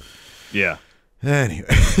time. Yeah. Anyway,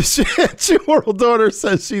 World Order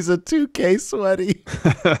says she's a 2K sweaty.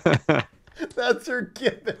 That's her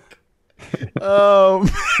gimmick. Oh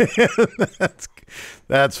man,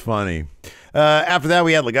 that's funny. After that,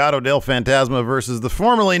 we had Legado del Fantasma versus the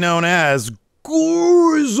formerly known as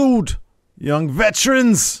Grizzled Young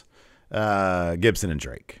Veterans, Gibson and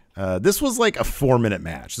Drake. This was like a 4-minute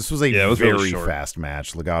match. This was a very really fast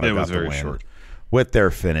match. Legado got the win with their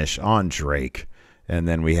finish on Drake. And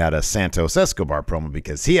then we had a Santos Escobar promo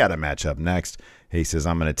because he had a match up next. He says,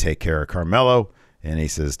 I'm going to take care of Carmelo. And he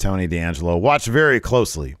says, Tony D'Angelo, watch very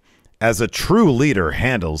closely as a true leader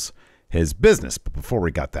handles his business. But before we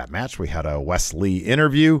got that match, we had a Wes Lee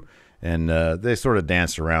interview, and they sort of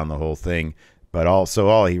danced around the whole thing. But also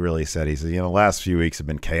all he really said, he says, last few weeks have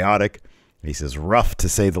been chaotic. He says, rough to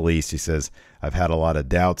say the least. He says, I've had a lot of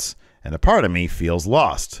doubts, and a part of me feels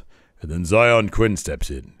lost. And then Zion Quinn steps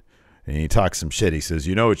in, and he talks some shit. He says,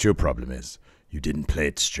 you know what your problem is? You didn't play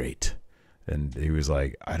it straight. And he was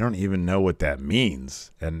like, I don't even know what that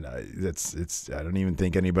means. And I don't even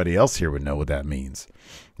think anybody else here would know what that means.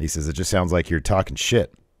 He says, it just sounds like you're talking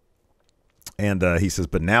shit. And he says,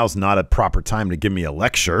 but now's not a proper time to give me a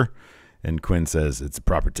lecture. And Quinn says, it's a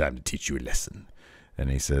proper time to teach you a lesson. And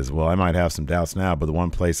he says, well, I might have some doubts now, but the one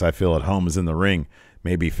place I feel at home is in the ring.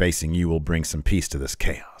 Maybe facing you will bring some peace to this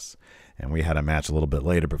chaos. And we had a match a little bit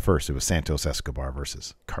later, but first it was Santos Escobar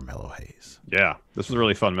versus Carmelo Hayes. Yeah, this was a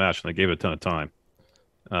really fun match, and they gave it a ton of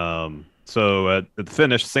time. So at the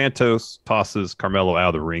finish, Santos tosses Carmelo out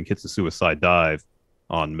of the ring, hits a suicide dive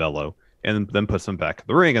on Melo, and then puts him back in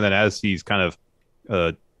the ring. And then as he's kind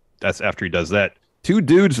of, that's after he does that, two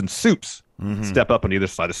dudes in suits step up on either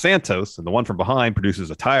side of Santos, and the one from behind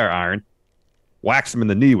produces a tire iron, whacks him in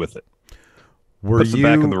the knee with it. Puts him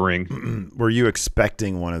back in the ring. Were you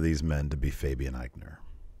expecting one of these men to be Fabian Eichner?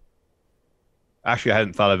 Actually, I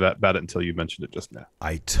hadn't thought about it until you mentioned it just now.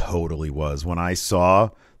 I totally was. When I saw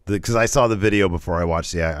because I saw the video before I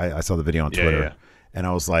watched I saw the video on Twitter, and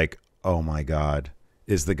I was like, oh my God,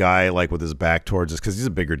 is the guy like with his back towards us, because he's a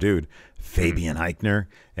bigger dude, Fabian Eichner?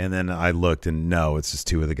 And then I looked, and no, it's just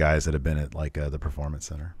two of the guys that have been at like the Performance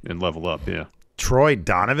Center. And Level Up, yeah. Troy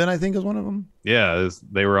Donovan, I think, is one of them. Yeah,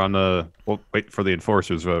 they were on wait for the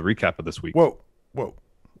Enforcers recap of this week. Whoa.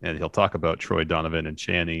 And he'll talk about Troy Donovan and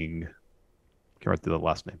Channing. Can't remember what the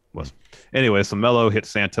last name was. Anyway, so Melo hits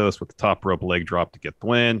Santos with the top rope leg drop to get the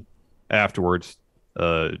win. Afterwards,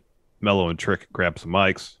 Melo and Trick grab some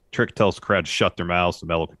mics. Trick tells the crowd to shut their mouths so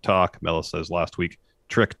Melo can talk. Melo says last week,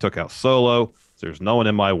 Trick took out Solo. So there's no one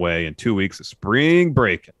in my way. In 2 weeks of spring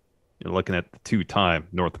break, you're looking at the 2-time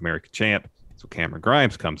North American champ. So Cameron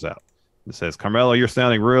Grimes comes out. It says, Carmelo, you're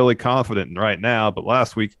sounding really confident right now, but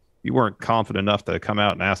last week you weren't confident enough to come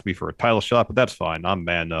out and ask me for a title shot, but that's fine. I'm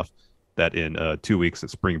man enough that in 2 weeks at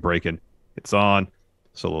Spring Breaking, it's on.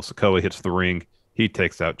 Solo Sikoa hits the ring. He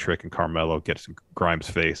takes out Trick, and Carmelo gets in Grimes'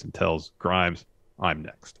 face and tells Grimes, I'm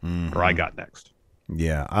next, or I got next.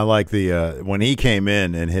 Yeah, I like the when he came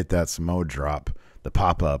in and hit that Samoa drop, the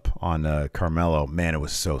pop-up on Carmelo. Man, it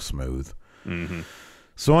was so smooth.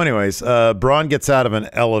 So anyways, Braun gets out of an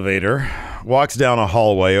elevator, walks down a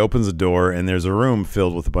hallway, opens a door, and there's a room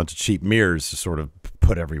filled with a bunch of cheap mirrors just sort of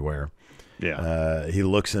put everywhere. Yeah. He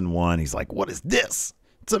looks in one. He's like, what is this?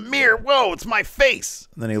 It's a mirror. Whoa, it's my face.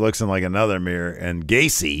 And then he looks in like another mirror, and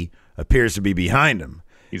Gacy appears to be behind him.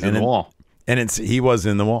 He's in the wall. And he was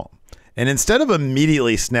in the wall. And instead of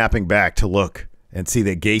immediately snapping back to look and see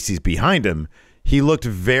that Gacy's behind him, he looked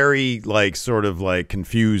very sort of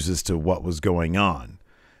confused as to what was going on.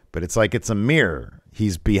 But it's like, it's a mirror.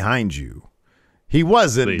 He's behind you. He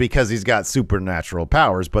wasn't because he's got supernatural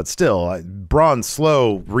powers, but still, Braun's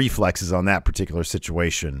slow reflexes on that particular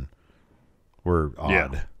situation were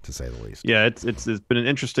odd, to say the least. Yeah, it's been an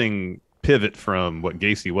interesting pivot from what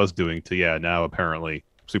Gacy was doing to, now apparently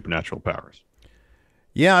supernatural powers.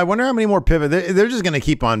 Yeah, I wonder how many more pivot. They're just going to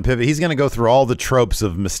keep on pivot. He's going to go through all the tropes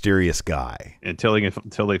of mysterious guy until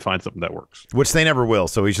they find something that works, which they never will.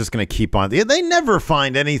 So he's just going to keep on. They never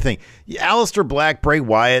find anything. Aleister Black, Bray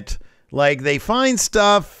Wyatt, they find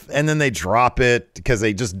stuff and then they drop it because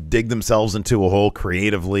they just dig themselves into a hole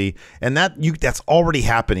creatively, and that's already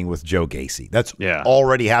happening with Joe Gacy. That's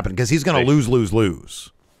already happened because he's going to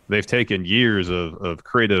lose. They've taken years of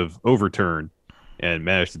creative overturn and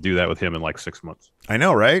managed to do that with him in 6 months. I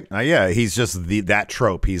know, right? Yeah, he's just that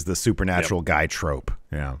trope. He's the supernatural guy trope.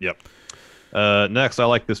 Yeah. Yep. Next, I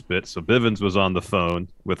like this bit. So Bivens was on the phone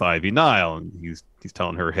with Ivy Nile, and he's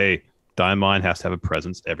telling her, hey, Diamond Mine has to have a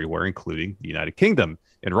presence everywhere, including the United Kingdom.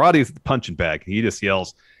 And Roddy's the punching bag. He just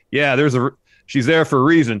yells, yeah, she's there for a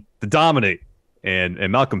reason, to dominate. And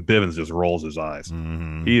Malcolm Bivens just rolls his eyes.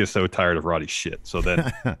 He is so tired of Roddy's shit. So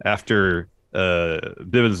then after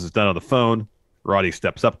Bivens is done on the phone, Roddy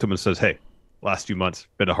steps up to him and says, hey, last few months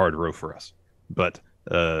been a hard road for us. But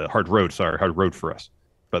hard road for us.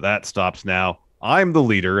 But that stops now. I'm the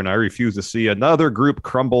leader, and I refuse to see another group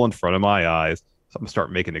crumble in front of my eyes. So I'm going to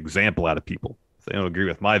start making an example out of people. If they don't agree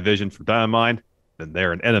with my vision for Diamond Mine, then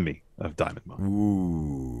they're an enemy of Diamond Mine.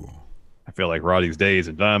 Ooh. I feel like Roddy's days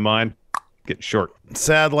in Diamond Mine getting short.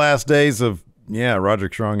 Sad last days of,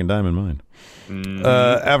 Roderick Strong and Diamond Mine.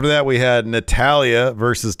 After that, we had Natalya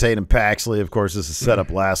versus Tatum Paxley. Of course, this is set up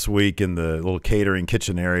last week in the little catering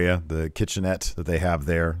kitchen area, the kitchenette that they have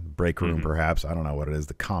there, break room perhaps. I don't know what it is,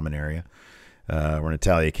 the common area, where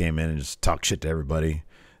Natalya came in and just talked shit to everybody.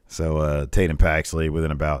 So Tatum Paxley,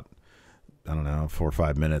 within about, 4 or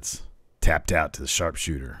 5 minutes, tapped out to the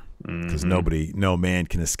sharpshooter because no man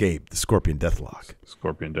can escape the Scorpion Deathlock.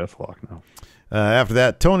 Scorpion Deathlock, no. After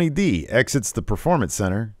that, Tony D exits the Performance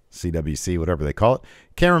Center, CWC, whatever they call it.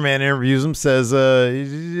 Cameraman interviews him, says, "Do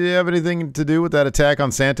you have anything to do with that attack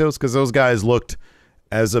on Santos?" Because those guys looked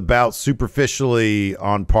as about superficially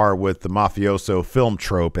on par with the mafioso film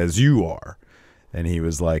trope as you are. And he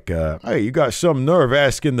was like, hey, you got some nerve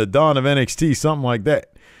asking the Don of NXT something like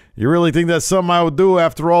that. You really think that's something I would do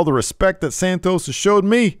after all the respect that Santos has showed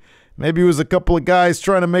me? Maybe it was a couple of guys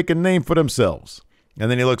trying to make a name for themselves. And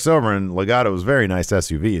then he looks over, and Legato's very nice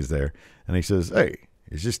SUV is there. And he says, hey,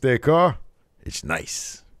 is this their car? It's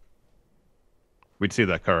nice. We'd see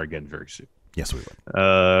that car again very soon. Yes, we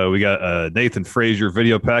would. We got Nathan Frazier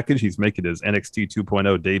video package. He's making his NXT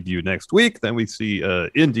 2.0 debut next week. Then we see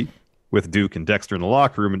Indy with Duke and Dexter in the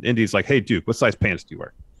locker room. And Indy's like, hey, Duke, what size pants do you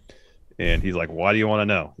wear? And he's like, why do you want to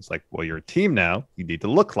know? It's like, well, you're a team now. You need to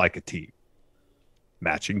look like a team.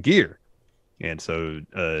 Matching gear. And so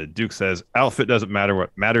Duke says, outfit doesn't matter.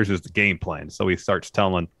 What matters is the game plan. So he starts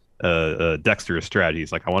telling Dexter his strategy.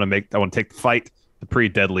 He's like, I want to take the fight to pretty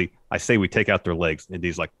deadly. I say we take out their legs. And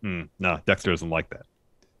he's like, no, Dexter doesn't like that.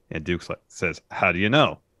 And Duke says, how do you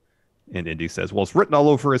know? And Indy says, well, it's written all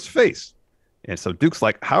over his face. And so Duke's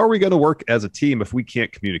like, how are we going to work as a team if we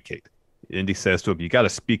can't communicate? Indy says to him, you got to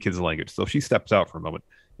speak his language. So she steps out for a moment.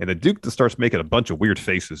 And then Duke just starts making a bunch of weird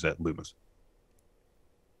faces at Loomis.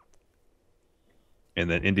 And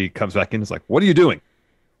then Indy comes back in and is like, what are you doing?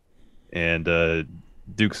 And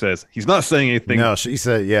Duke says, he's not saying anything. No, she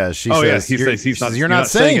said, yeah. She says, you're not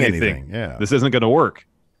saying anything. Yeah. This isn't going to work.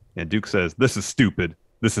 And Duke says, this is stupid.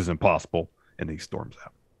 This is impossible. And he storms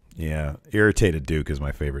out. Yeah. Irritated Duke is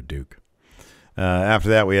my favorite Duke. After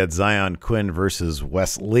that, we had Zion Quinn versus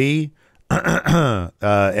Wes Lee.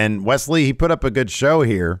 And Wes Lee, he put up a good show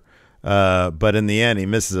here. But in the end, he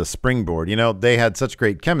misses a springboard. You know, they had such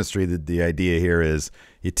great chemistry that the idea here is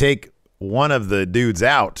you take one of the dudes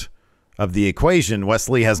out of the equation,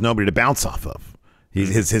 Wesley has nobody to bounce off of.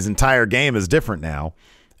 His entire game is different now.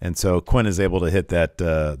 And so Quinn is able to hit that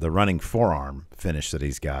the running forearm finish that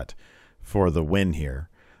he's got for the win here.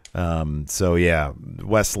 So, yeah,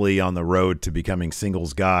 Wesley on the road to becoming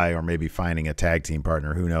singles guy or maybe finding a tag team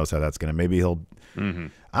partner. Who knows how that's going to – maybe he'll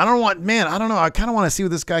I don't know. I kind of want to see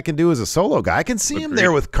what this guy can do as a solo guy. I can see him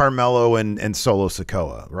there with Carmelo and Solo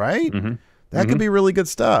Sikoa, right? That could be really good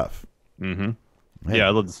stuff. Yeah, I'd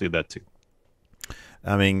love to see that too.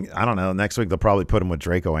 I mean, I don't know. Next week they'll probably put him with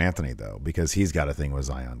Draco Anthony, though, because he's got a thing with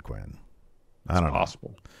Zion Quinn. I don't know.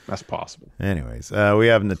 That's possible. Anyways, we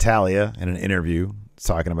have Natalia in an interview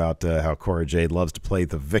talking about how Cora Jade loves to play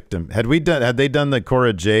the victim. Had they done the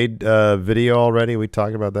Cora Jade video already? We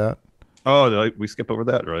talked about that. Oh, we skip over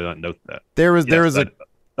that, or I didn't note that. There was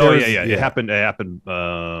It happened. It happened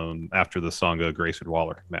after the Sangha Grayson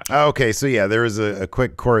Waller match. Okay, so yeah, there was a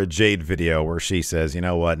quick Cora Jade video where she says, "You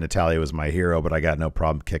know what? Natalia was my hero, but I got no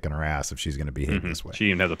problem kicking her ass if she's going to behave this way." She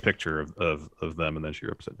even has a picture of them, and then she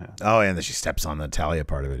rips it in half. Oh, and then she steps on the Natalia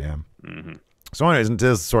part of it. Yeah. So, anyways,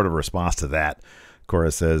 this is sort of a response to that.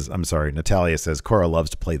 Natalia says Cora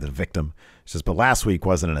loves to play the victim. She says, but last week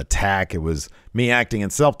wasn't an attack. It was me acting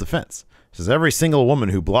in self-defense. She says, every single woman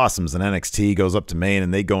who blossoms in NXT goes up to Maine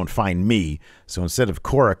and they go and find me. So instead of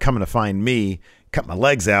Cora coming to find me, cut my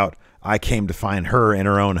legs out, I came to find her in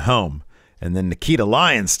her own home. And then Nikita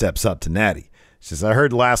Lyons steps up to Natty. She says, I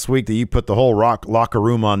heard last week that you put the whole locker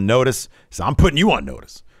room on notice. She says, I'm putting you on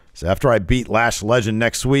notice. So after I beat Lash Legend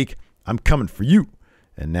next week, I'm coming for you.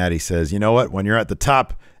 And Natty says, you know what? When you're at the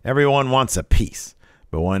top, everyone wants a piece.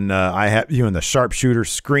 But when I have you and the sharpshooter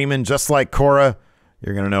screaming just like Cora,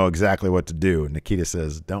 you're going to know exactly what to do. And Nikita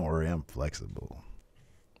says, don't worry, I'm flexible.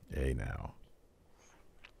 Hey, now.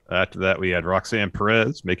 After that, we had Roxanne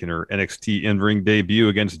Perez making her NXT in-ring debut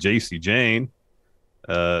against JC Jane.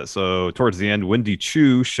 So towards the end, Wendy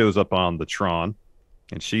Chu shows up on the Tron,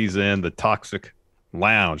 and she's in the Toxic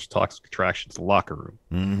Lounge, Toxic Attractions locker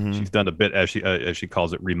room. She's done a bit, as she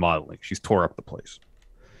calls it, remodeling. She's tore up the place.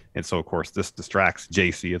 And so, of course, this distracts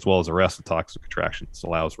JC as well as the rest of Toxic Attractions.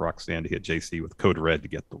 Allows Roxanne to hit JC with Code Red to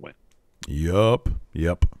get the win. Yup.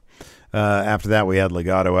 After that, we had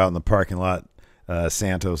Legato out in the parking lot.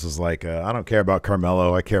 Santos is like, I don't care about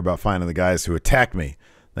Carmelo. I care about finding the guys who attacked me.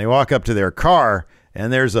 They walk up to their car,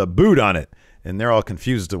 and there's a boot on it. And they're all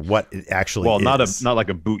confused of what it actually is. Well, not like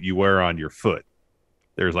a boot you wear on your foot.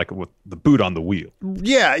 There's like the boot on the wheel.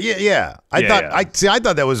 Yeah. I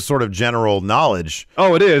thought that was sort of general knowledge.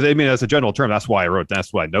 Oh, it is. I mean, as a general term, that's why I wrote.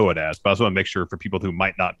 That's what I know it as. But I also want to make sure for people who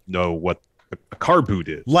might not know what a car boot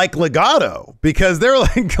is, like Legato, because they're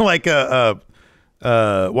like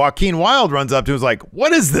Joaquin Wilde runs up to him, is like,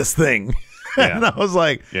 "What is this thing?" Yeah. And I was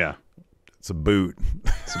like, "Yeah, it's a boot.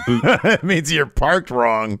 It's a boot. It means you're parked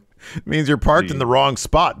wrong. It means you're parked in the wrong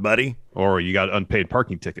spot, buddy." Or you got unpaid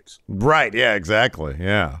parking tickets. Right, yeah, exactly,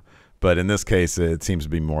 yeah. But in this case, it seems to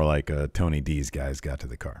be more like Tony D's guys got to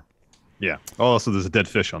the car. Yeah. Oh, so there's a dead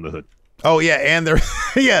fish on the hood. Oh, yeah, and there,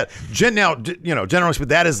 yeah. Generally, but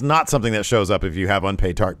that is not something that shows up if you have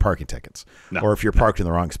unpaid parking tickets or if you're parked in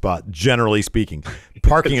the wrong spot. Generally speaking,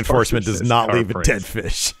 parking enforcement does not leave a dead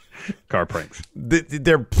fish. Car pranks.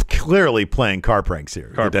 They're clearly playing car pranks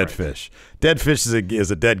here. Dead fish. Dead fish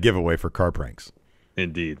is a dead giveaway for car pranks.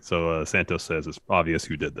 Indeed. So Santos says it's obvious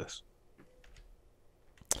who did this.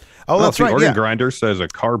 Oh, that's right. Organ Grinder says a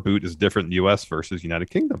car boot is different in the U.S. versus United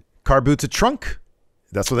Kingdom. Car boot's a trunk.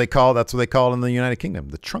 That's what they call it in the United Kingdom.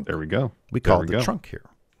 The trunk. There we go. We call it the trunk here.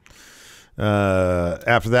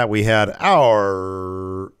 After that, we had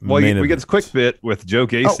our we get this quick bit with Joe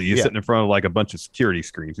Gacy. He's sitting in front of like a bunch of security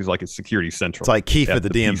screens. He's like a security central. It's like Keith at the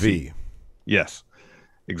DMV. PC. Yes,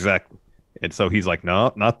 exactly. And so he's like,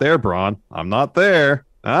 no, not there, Braun. I'm not there.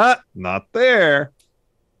 Not there.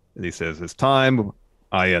 And he says, it's time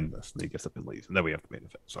I end this. And he gets up and leaves. And then we have the main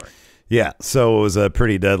event. Sorry. Yeah, so it was a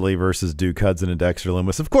Pretty Deadly versus Duke Hudson and Dexter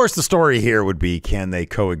Lumis. Of course, the story here would be, can they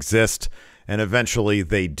coexist? And eventually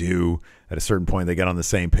they do. At a certain point, they get on the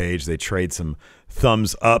same page. They trade some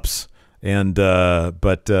thumbs ups. And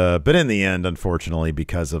but in the end, unfortunately,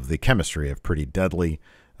 because of the chemistry of Pretty Deadly,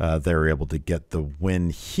 they were able to get the win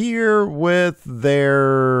here with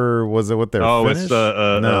their finish? It's it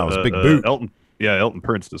was a big boot. Elton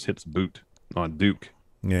Prince just hits boot on Duke.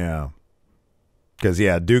 Yeah, because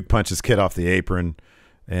Duke punches Kid off the apron,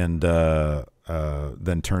 and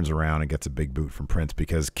then turns around and gets a big boot from Prince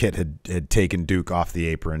because Kid had taken Duke off the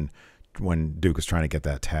apron when Duke was trying to get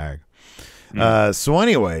that tag. So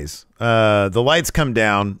anyways, the lights come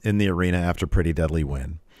down in the arena after Pretty Deadly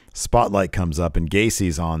win. Spotlight comes up, and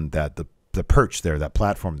Gacy's on the perch there, that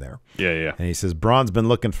platform there. Yeah. And he says, Braun's been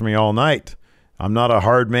looking for me all night. I'm not a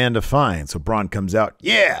hard man to find. So Braun comes out,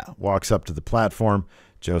 walks up to the platform.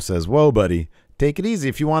 Joe says, whoa, buddy, take it easy.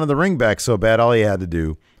 If you wanted the ring back so bad, all you had to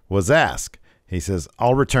do was ask. He says,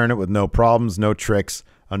 I'll return it with no problems, no tricks,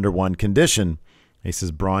 under one condition. He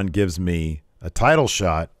says, Braun gives me a title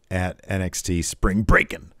shot at NXT Spring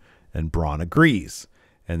Breakin'. And Braun agrees.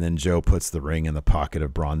 And then Joe puts the ring in the pocket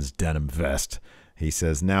of Braun's denim vest. He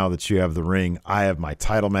says, now that you have the ring, I have my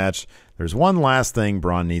title match. There's one last thing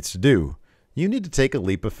Braun needs to do. You need to take a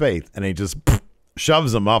leap of faith. And he just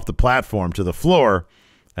shoves him off the platform to the floor.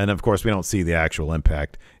 And, of course, we don't see the actual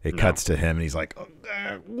impact. It cuts to him, and he's like,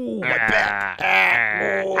 ooh, my back.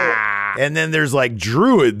 And then there's, like,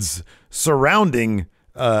 druids surrounding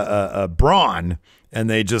Braun, and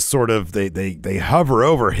they just sort of, they hover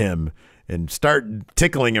over him and start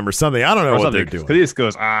tickling him or something. I don't know what they're doing. He just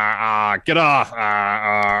goes, get off.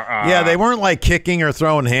 Yeah, they weren't like kicking or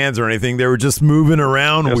throwing hands or anything. They were just moving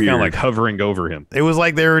around weird. It was kind of like hovering over him. It was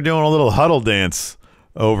like they were doing a little huddle dance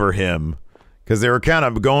over him because they were kind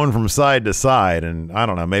of going from side to side. And I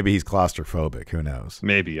don't know, maybe he's claustrophobic. Who knows?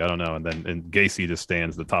 Maybe. I don't know. And then Gacy just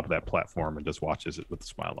stands at the top of that platform and just watches it with a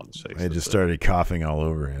smile on his face. They just started coughing all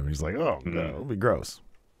over him. He's like, oh, no, it'll be gross.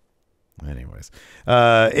 Anyways,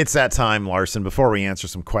 it's that time, Larson. Before we answer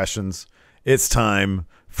some questions, it's time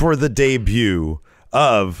for the debut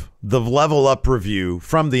of the Level Up review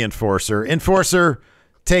from the Enforcer. Enforcer,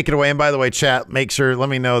 take it away. And by the way, chat, let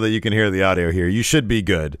me know that you can hear the audio here. You should be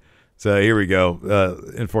good. So here we go.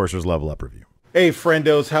 Enforcer's Level Up review. Hey,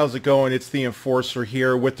 friendos, how's it going? It's the Enforcer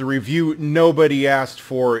here with the review nobody asked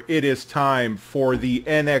for. It is time for the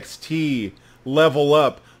NXT Level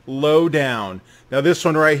Up Lowdown. Now this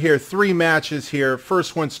one right here, 3 matches here.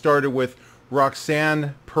 First one started with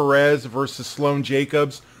Roxanne Perez versus Sloane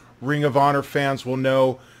Jacobs. Ring of Honor fans will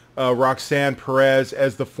know Roxanne Perez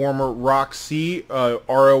as the former Roxy,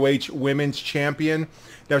 ROH Women's Champion.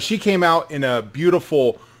 Now she came out in a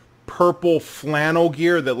beautiful purple flannel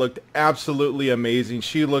gear that looked absolutely amazing.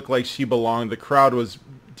 She looked like she belonged. The crowd was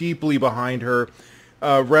deeply behind her.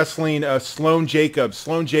 Wrestling Sloane Jacobs.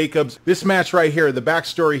 Sloane Jacobs, this match right here, the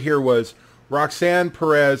backstory here was Roxanne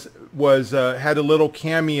Perez had a little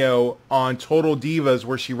cameo on Total Divas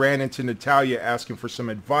where she ran into Natalya asking for some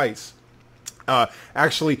advice.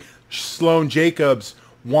 Actually, Sloane Jacobs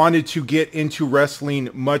wanted to get into wrestling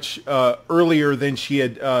much earlier than she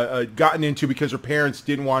had gotten into because her parents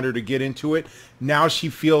didn't want her to get into it. Now she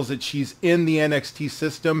feels that she's in the NXT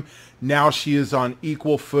system. Now she is on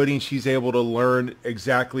equal footing. She's able to learn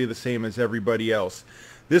exactly the same as everybody else.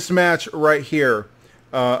 This match right here,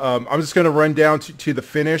 I'm just going to run down to the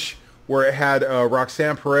finish where it had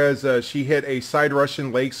Roxanne Perez. She hit a side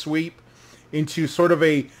Russian leg sweep into sort of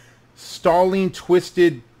a stalling,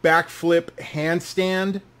 twisted backflip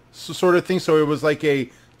handstand sort of thing. So it was like a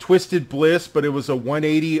twisted bliss, but it was a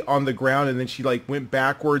 180 on the ground, and then she like went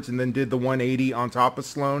backwards and then did the 180 on top of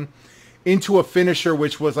Sloane into a finisher,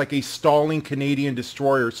 which was like a stalling Canadian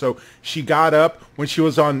destroyer. So she got up when she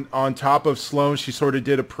was on top of Sloane. She sort of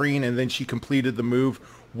did a preen, and then she completed the move.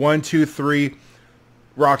 1, 2, 3.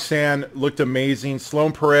 Roxanne looked amazing.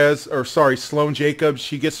 Sloane Jacobs,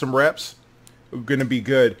 she gets some reps. Going to be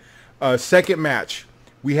good. Second match,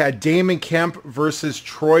 we had Damon Kemp versus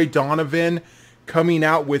Troy Donovan coming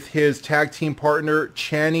out with his tag team partner,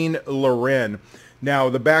 Channing Loren. Now,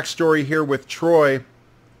 the backstory here with Troy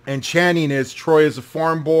and Channing is Troy is a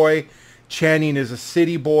farm boy. Channing is a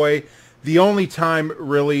city boy. The only time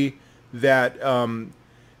really that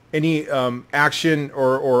any action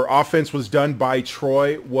or offense was done by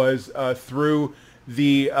Troy was through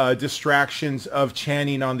the distractions of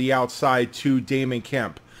Channing on the outside to Damon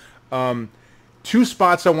Kemp. 2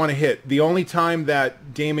 spots I want to hit. The only time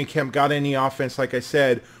that Damon Kemp got any offense, like I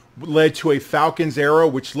said, led to a Falcon's Arrow,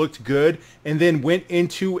 which looked good, and then went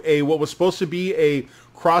into what was supposed to be a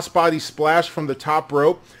crossbody splash from the top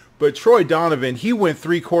rope. But Troy Donovan, he went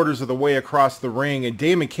 3/4 of the way across the ring, and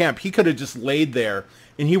Damon Kemp, he could have just laid there,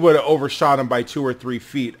 and he would have overshot him by 2 or 3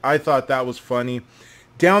 feet. I thought that was funny.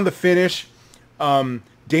 Down the finish,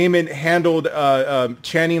 Damon handled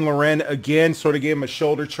Channing Loren again, sort of gave him a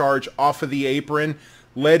shoulder charge off of the apron,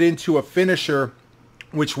 led into a finisher,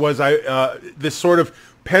 which was this sort of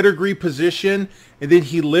pedigree position, and then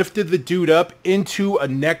he lifted the dude up into a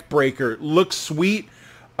neck breaker. Looks sweet.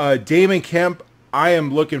 Damon Kemp, I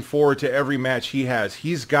am looking forward to every match he has.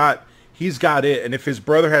 He's got it, and if his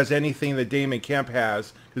brother has anything that Damon Kemp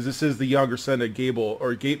has, because this is the younger son of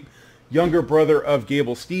younger brother of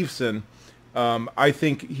Gable Steveson, I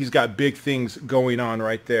think he's got big things going on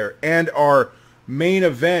right there. And our main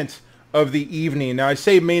event of the evening. Now, I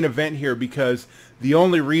say main event here because the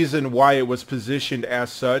only reason why it was positioned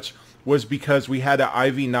as such was because we had an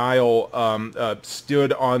Ivy Nile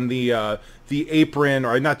stood on the apron,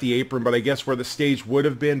 or not the apron, but I guess where the stage would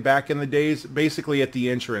have been back in the days, basically at the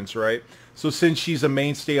entrance, right? So since she's a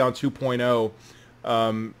mainstay on 2.0,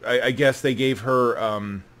 I guess they gave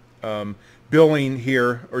her billing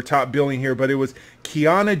here, or top billing here, but it was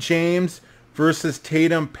Kiana James versus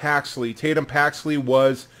Tatum Paxley. Tatum Paxley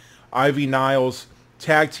was Ivy Nile's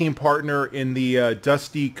tag team partner in the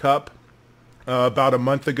Dusty Cup about a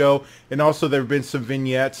month ago, and also there have been some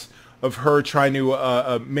vignettes of her trying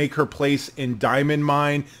to make her place in Diamond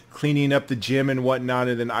Mine, cleaning up the gym and whatnot,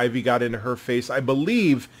 and then Ivy got into her face. I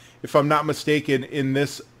believe, if I'm not mistaken, in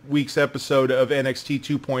this week's episode of NXT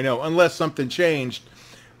 2.0, unless something changed,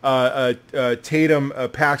 Tatum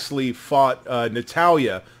Paxley fought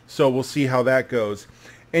Natalya, so we'll see how that goes.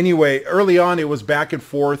 Anyway, early on it was back and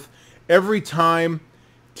forth. Every time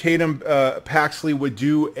Tatum Paxley would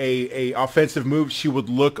do a offensive move, she would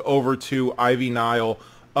look over to Ivy Nile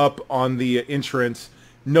up on the entrance,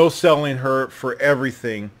 no selling her for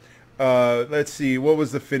everything. Let's see, what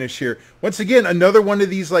was the finish here? Once again, another one of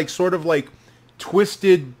these like sort of like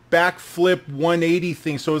twisted backflip 180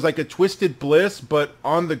 thing. So it was like a twisted bliss, but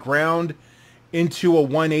on the ground into a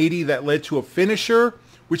 180 that led to a finisher,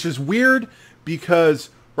 which is weird because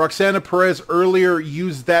Roxana Perez earlier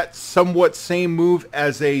used that somewhat same move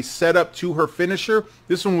as a setup to her finisher.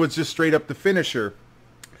 This one was just straight up the finisher.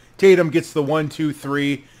 Tatum gets the 1, 2,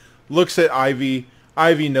 3, looks at Ivy.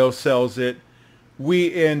 Ivy no-sells it.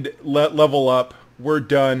 We end level up. We're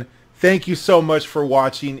done. Thank you so much for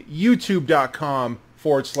watching.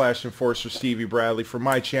 YouTube.com/Enforcer Stevie Bradley for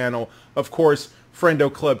my channel. Of course,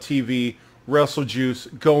 Friendo Club TV, Wrestle Juice,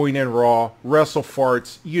 Going in Raw, Wrestle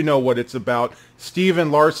Farts. You know what it's about. Steve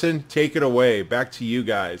and Larson, take it away. Back to you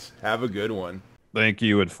guys. Have a good one. Thank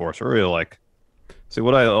you, Enforcer. I really like. See,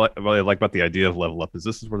 what I really like about the idea of Level Up is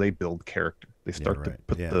this is where they build character. They start to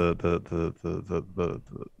put the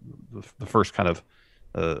first kind of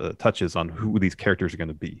touches on who these characters are going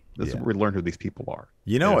to be. This is where we learn who these people are.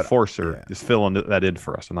 You know what? Enforcer is filling that in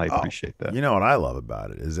for us, and I appreciate that. You know what I love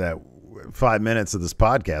about it is that 5 minutes of this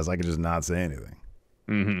podcast, I can just not say anything.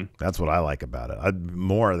 Mm-hmm. That's what I like about it.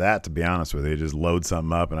 More of that, to be honest with you. Just load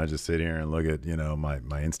something up, and I just sit here and look at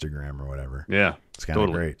my Instagram or whatever. Yeah, it's kind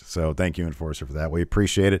of great. So thank you, Enforcer, for that. We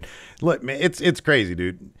appreciate it. Look, man, it's crazy,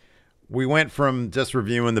 dude. We went from just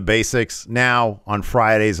reviewing the basics. Now on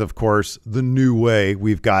Fridays, of course, the new way.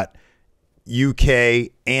 We've got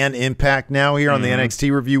UK and Impact now here on the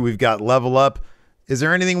NXT review. We've got Level Up. Is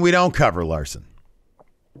there anything we don't cover, Larson?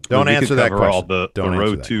 Don't answer that question. All the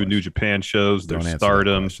Road to New Japan shows. There's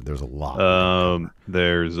Stardom. There's a lot.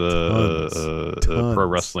 There's Pro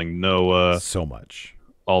Wrestling Noah. So much.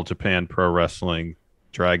 All Japan Pro Wrestling.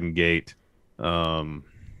 Dragon Gate.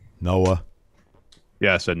 Noah.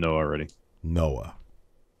 Yeah, I said Noah already. Noah.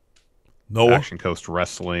 Action Coast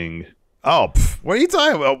Wrestling. Oh, what are you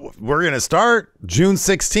talking about? We're going to start June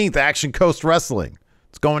 16th, Action Coast Wrestling.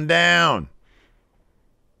 It's going down.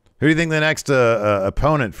 Who do you think the next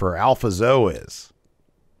opponent for Alpha Zoe is?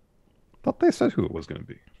 I thought they said who it was going to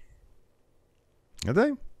be. Did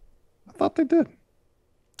they? I thought they did.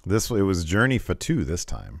 It was Journey Fatu this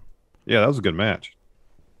time. Yeah, that was a good match.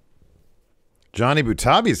 Johnny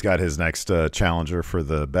Butabi's got his next challenger for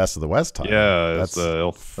the Best of the West title. Yeah, that's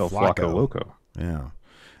El Flaco Loco. Yeah.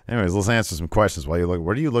 Anyways, let's answer some questions while you look.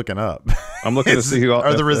 What are you looking up? I'm looking to see who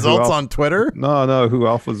are the results on Twitter. No, who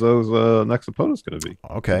Alpha Zoe's next opponent's going to be.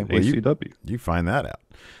 Okay, well, ACW. You find that out.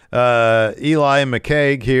 Eli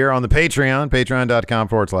McCaig here on the Patreon,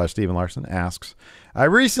 patreon.com/Stephen Larson asks, I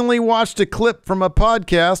recently watched a clip from a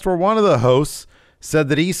podcast where one of the hosts said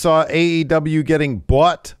that he saw AEW getting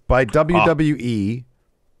bought by WWE.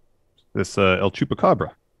 This El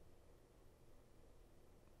Chupacabra.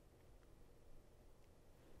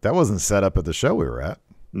 That wasn't set up at the show we were at.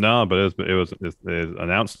 No, but it was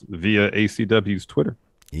announced via ACW's Twitter.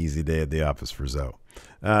 Easy day at the office for Zoe.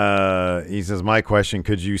 He says, my question,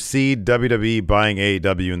 could you see WWE buying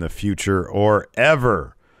AEW in the future or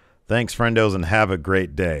ever? Thanks, friendos, and have a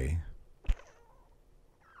great day.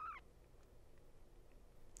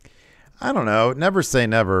 I don't know. Never say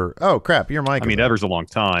never. Oh, crap. Your mic. I mean, ever's a long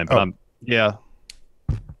time. But yeah.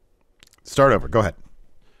 Start over. Go ahead.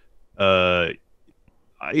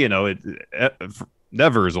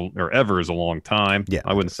 Never is ever is a long time. Yeah,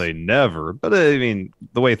 I wouldn't say never, but I mean,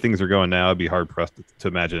 the way things are going now, it'd be hard pressed to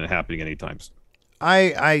imagine it happening anytime soon.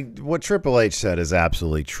 what Triple H said is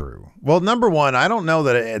absolutely true. Well, number one, I don't know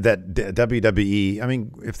that WWE, I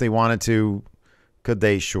mean, if they wanted to, could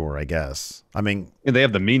they? Sure, I guess. I mean, they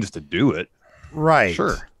have the means to do it. Right.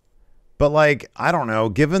 Sure. But like, I don't know,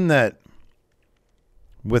 given that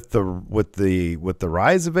with the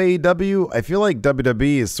rise of AEW, I feel like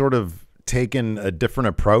WWE has sort of taken a different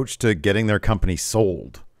approach to getting their company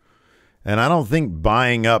sold. And I don't think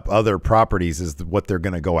buying up other properties is what they're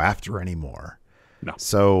going to go after anymore. No.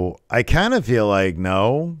 So I kind of feel like,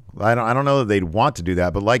 no, I don't know that they'd want to do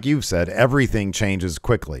that. But like you've said, everything changes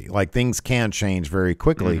quickly. Like things can change very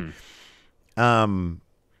quickly.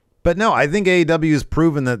 But no, I think AEW has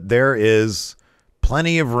proven that there is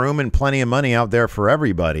plenty of room and plenty of money out there for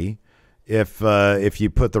everybody if you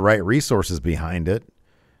put the right resources behind it.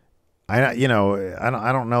 I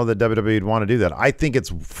don't know that WWE would want to do that. I think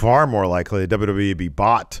it's far more likely that WWE would be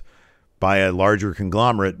bought by a larger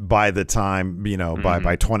conglomerate by the time,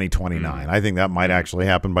 by 2029. I think that might actually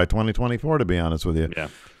happen by 2024, to be honest with you. Yeah,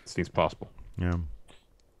 seems possible. Yeah.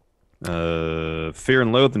 Fear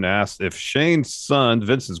and Loathing asks if Shane's son,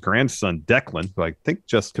 Vince's grandson, Declan, who I think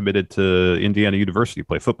just committed to Indiana University to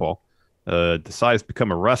play football, decides to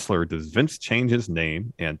become a wrestler, does Vince change his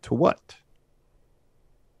name and to what?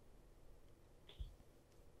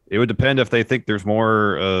 It would depend if they think there's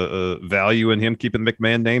more value in him keeping the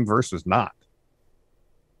McMahon name versus not.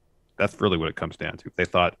 That's really what it comes down to. If they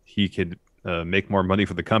thought he could make more money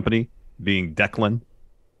for the company being Declan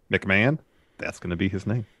McMahon, that's going to be his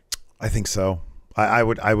name. I think so. I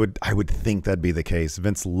would think that'd be the case.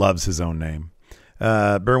 Vince loves his own name.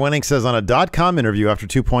 Berwinning says on a .com interview after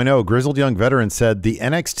 2.0, grizzled young veteran said the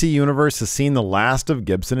NXT universe has seen the last of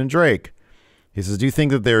Gibson and Drake. He says, do you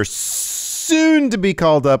think that they're soon to be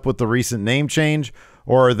called up with the recent name change,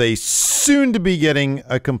 or are they soon to be getting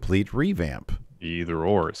a complete revamp? Either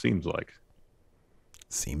or, it seems like.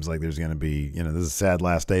 Seems like there's going to be, this is sad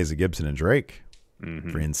last days of Gibson and Drake.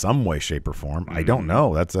 In some way, shape, or form. I don't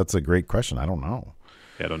know. That's a great question. I don't know.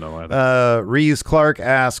 Yeah, I don't know either. Reeves Clark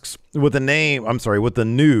asks, with the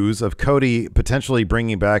news of Cody potentially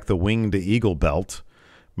bringing back the Winged Eagle belt,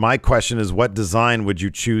 my question is, what design would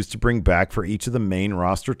you choose to bring back for each of the main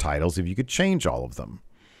roster titles if you could change all of them?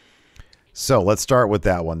 So let's start with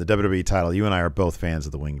that one, the WWE title. You and I are both fans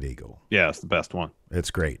of the Winged Eagle. Yeah, it's the best one.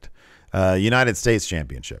 It's great. United States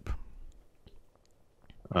Championship.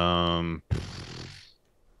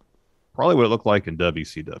 Probably what it looked like in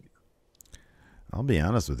WCW. I'll be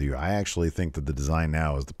honest with you. I actually think that the design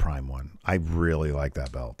now is the prime one. I really like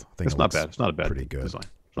that belt. I think it's not bad. It's not a bad pretty good design.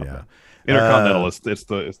 It's yeah. Bad. Intercontinental it's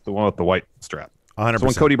the one with the white strap. 100%. It's the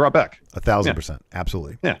one Cody brought back. 1,000%.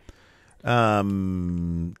 Absolutely. Yeah.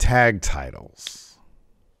 Tag titles.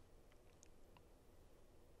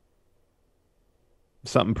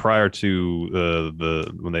 Something prior to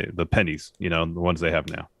the pennies, the ones they have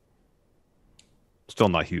now. Still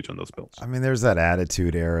not huge on those belts. I mean, there's that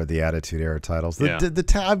Attitude Era, the Attitude Era titles. Yeah.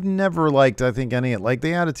 I've never liked, I think, any, like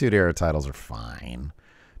the Attitude Era titles are fine.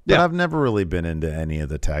 But I've never really been into any of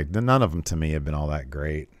the tag. None of them to me have been all that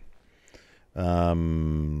great.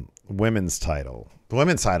 Women's title. The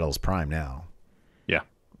women's title is prime now. Yeah.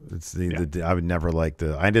 It's I would never like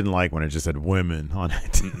I didn't like when it just said women on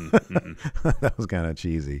it. That was kind of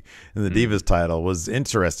cheesy. And the Divas title was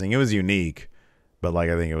interesting. It was unique. But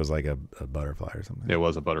I think it was like a butterfly or something. It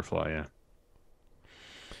was a butterfly, yeah.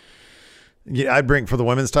 Yeah, I'd bring, for the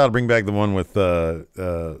women's title, bring back the one with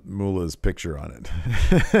Moolah's picture on it.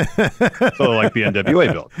 So like the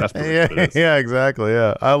NWA belt. That's what it is. Yeah, exactly.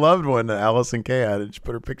 Yeah, I loved when Allison Kay had it. She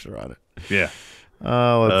put her picture on it. Yeah.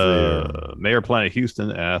 Let's see. Mayor Planet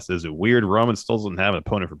Houston asks, is it weird Roman still doesn't have an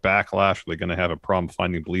opponent for Backlash? Are they going to have a problem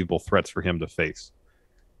finding believable threats for him to face?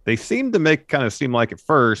 They seem to kind of seem like at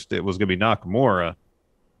first it was going to be Nakamura,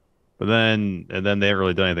 but then they haven't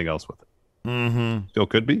really done anything else with it. Mm-hmm. Still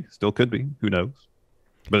could be. Who knows?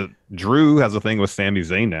 But Drew has a thing with Sami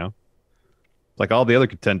Zayn now. It's like all the other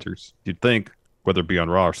contenders, you'd think, whether it be on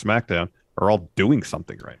Raw or SmackDown, are all doing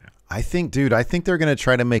something right now. I think they're going to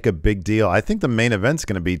try to make a big deal. I think the main event's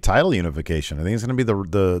going to be title unification. I think it's going to be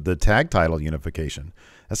the tag title unification.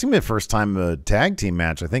 That's going to be the first time a tag team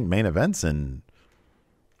match. I think main event's in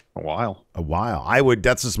a while.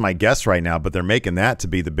 That's just my guess right now, but they're making that to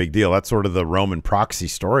be the big deal. That's sort of the Roman proxy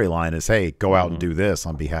storyline is, hey, go out and do this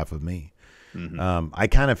on behalf of me. I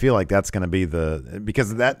kind of feel like that's going to be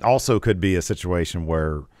because that also could be a situation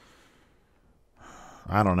where,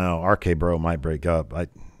 I don't know, RK Bro might break up.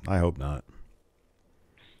 I hope not.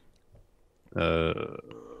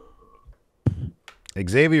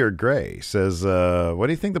 Xavier Gray says, what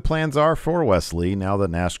do you think the plans are for Wesley now that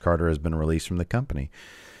Nash Carter has been released from the company?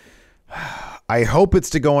 I hope it's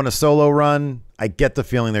to go on a solo run. I get the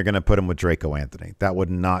feeling they're going to put him with Draco Anthony. That would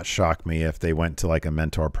not shock me if they went to like a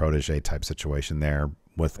mentor protege type situation there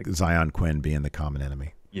with Zion Quinn being the common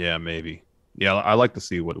enemy. Yeah, maybe. Yeah, I like to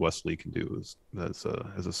see what Wesley can do as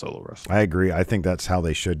a solo wrestler. I agree. I think that's how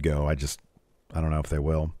they should go. I don't know if they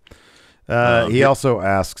will. He also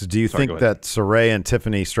asks, do you think that Saray and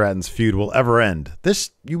Tiffany Stratton's feud will ever end?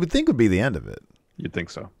 This, you would think, would be the end of it. You'd think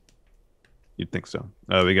so. You'd think so.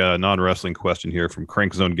 We got a non-wrestling question here from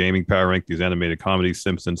Crank Zone Gaming. Power rank these animated comedies: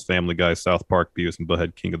 Simpsons, Family Guy, South Park, Beavis and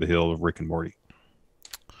Butthead, King of the Hill, Rick and Morty.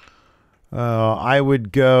 I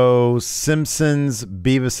would go Simpsons,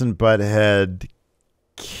 Beavis and Butthead,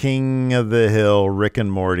 King of the Hill, Rick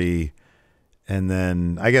and Morty, and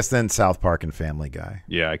then I guess South Park and Family Guy.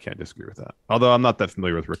 Yeah, I can't disagree with that. Although I'm not that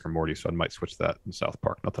familiar with Rick and Morty, so I might switch that in South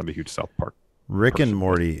Park. Not that I'm a huge South Park. Rick and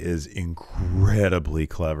Morty is incredibly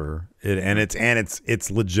clever.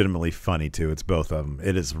 It's legitimately funny too. It's both of them.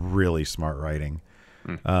 It is really smart writing.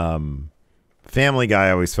 Family Guy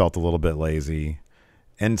I always felt a little bit lazy.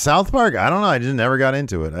 And South Park, I don't know. I just never got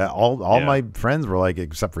into it. All my friends were like,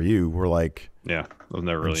 except for you, were like, yeah, I was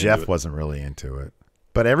never really. Jeff wasn't really into it,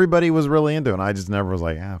 but everybody was really into it. And I just never was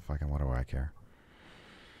like, fucking, what do I care?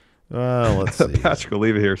 Let's see. Patrick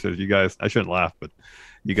Oliva here says, you guys, I shouldn't laugh, but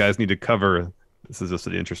you guys need to cover. This is just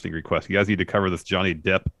an interesting request. You guys need to cover this Johnny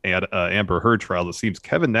Depp and Amber Heard trial. It seems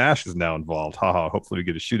Kevin Nash is now involved. Haha. Hopefully we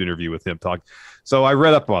get a shoot interview with him. So I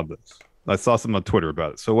read up on this. I saw something on Twitter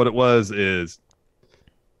about it. So what it was is,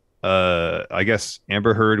 I guess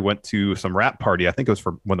Amber Heard went to some rap party. I think it was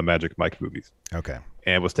for one of the Magic Mike movies. Okay.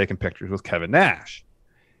 And was taking pictures with Kevin Nash.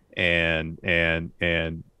 And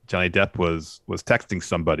Johnny Depp was texting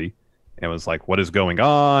somebody and was like, what is going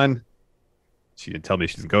on? She didn't tell me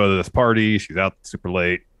she didn't go to this party. She's out super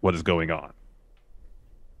late. What is going on?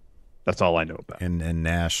 That's all I know about. And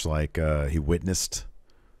Nash, like, he witnessed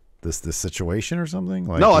this situation or something?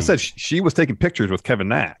 Like no, I said she was taking pictures with Kevin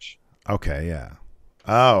Nash. Okay, yeah.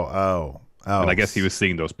 Oh. And I guess he was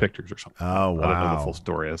seeing those pictures or something. Oh, wow. I don't know the full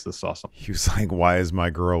story. I just saw something. He was like, why is my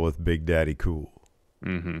girl with Big Daddy cool?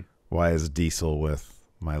 Mm-hmm. Why is Diesel with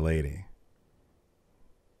my lady?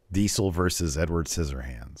 Diesel versus Edward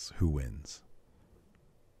Scissorhands. Who wins?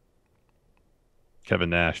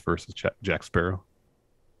 Kevin Nash versus Jack Sparrow.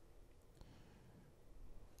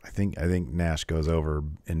 I think Nash goes over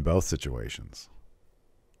in both situations.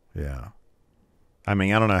 Yeah. I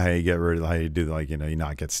mean, I don't know how you get rid of, how you do, like, you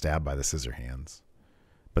not get stabbed by the scissor hands.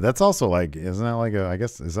 But that's also like, isn't that like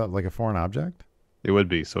is that like a foreign object? It would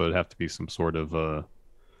be. So it'd have to be some sort of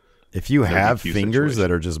if you have fingers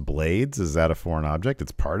that are just blades, is that a foreign object?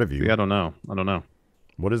 It's part of you. Yeah, I don't know.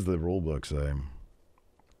 What does the rule book say?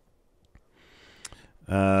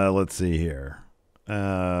 Let's see here.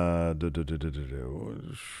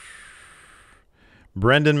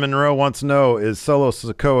 Brendan Monroe wants to know, is Solo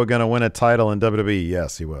Sikoa going to win a title in WWE?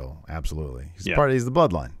 Yes, he will. Absolutely. He's the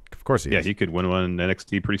bloodline. Of course he is. Yeah, he could win one in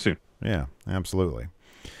NXT pretty soon. Yeah, absolutely.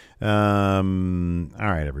 All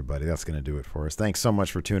right, everybody. That's going to do it for us. Thanks so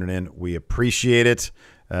much for tuning in. We appreciate it.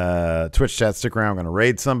 Twitch chat, stick around. I'm going to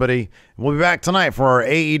raid somebody. We'll be back tonight for our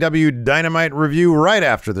AEW Dynamite review right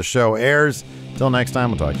after the show airs. Till next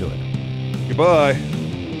time, we'll talk to you later. Goodbye.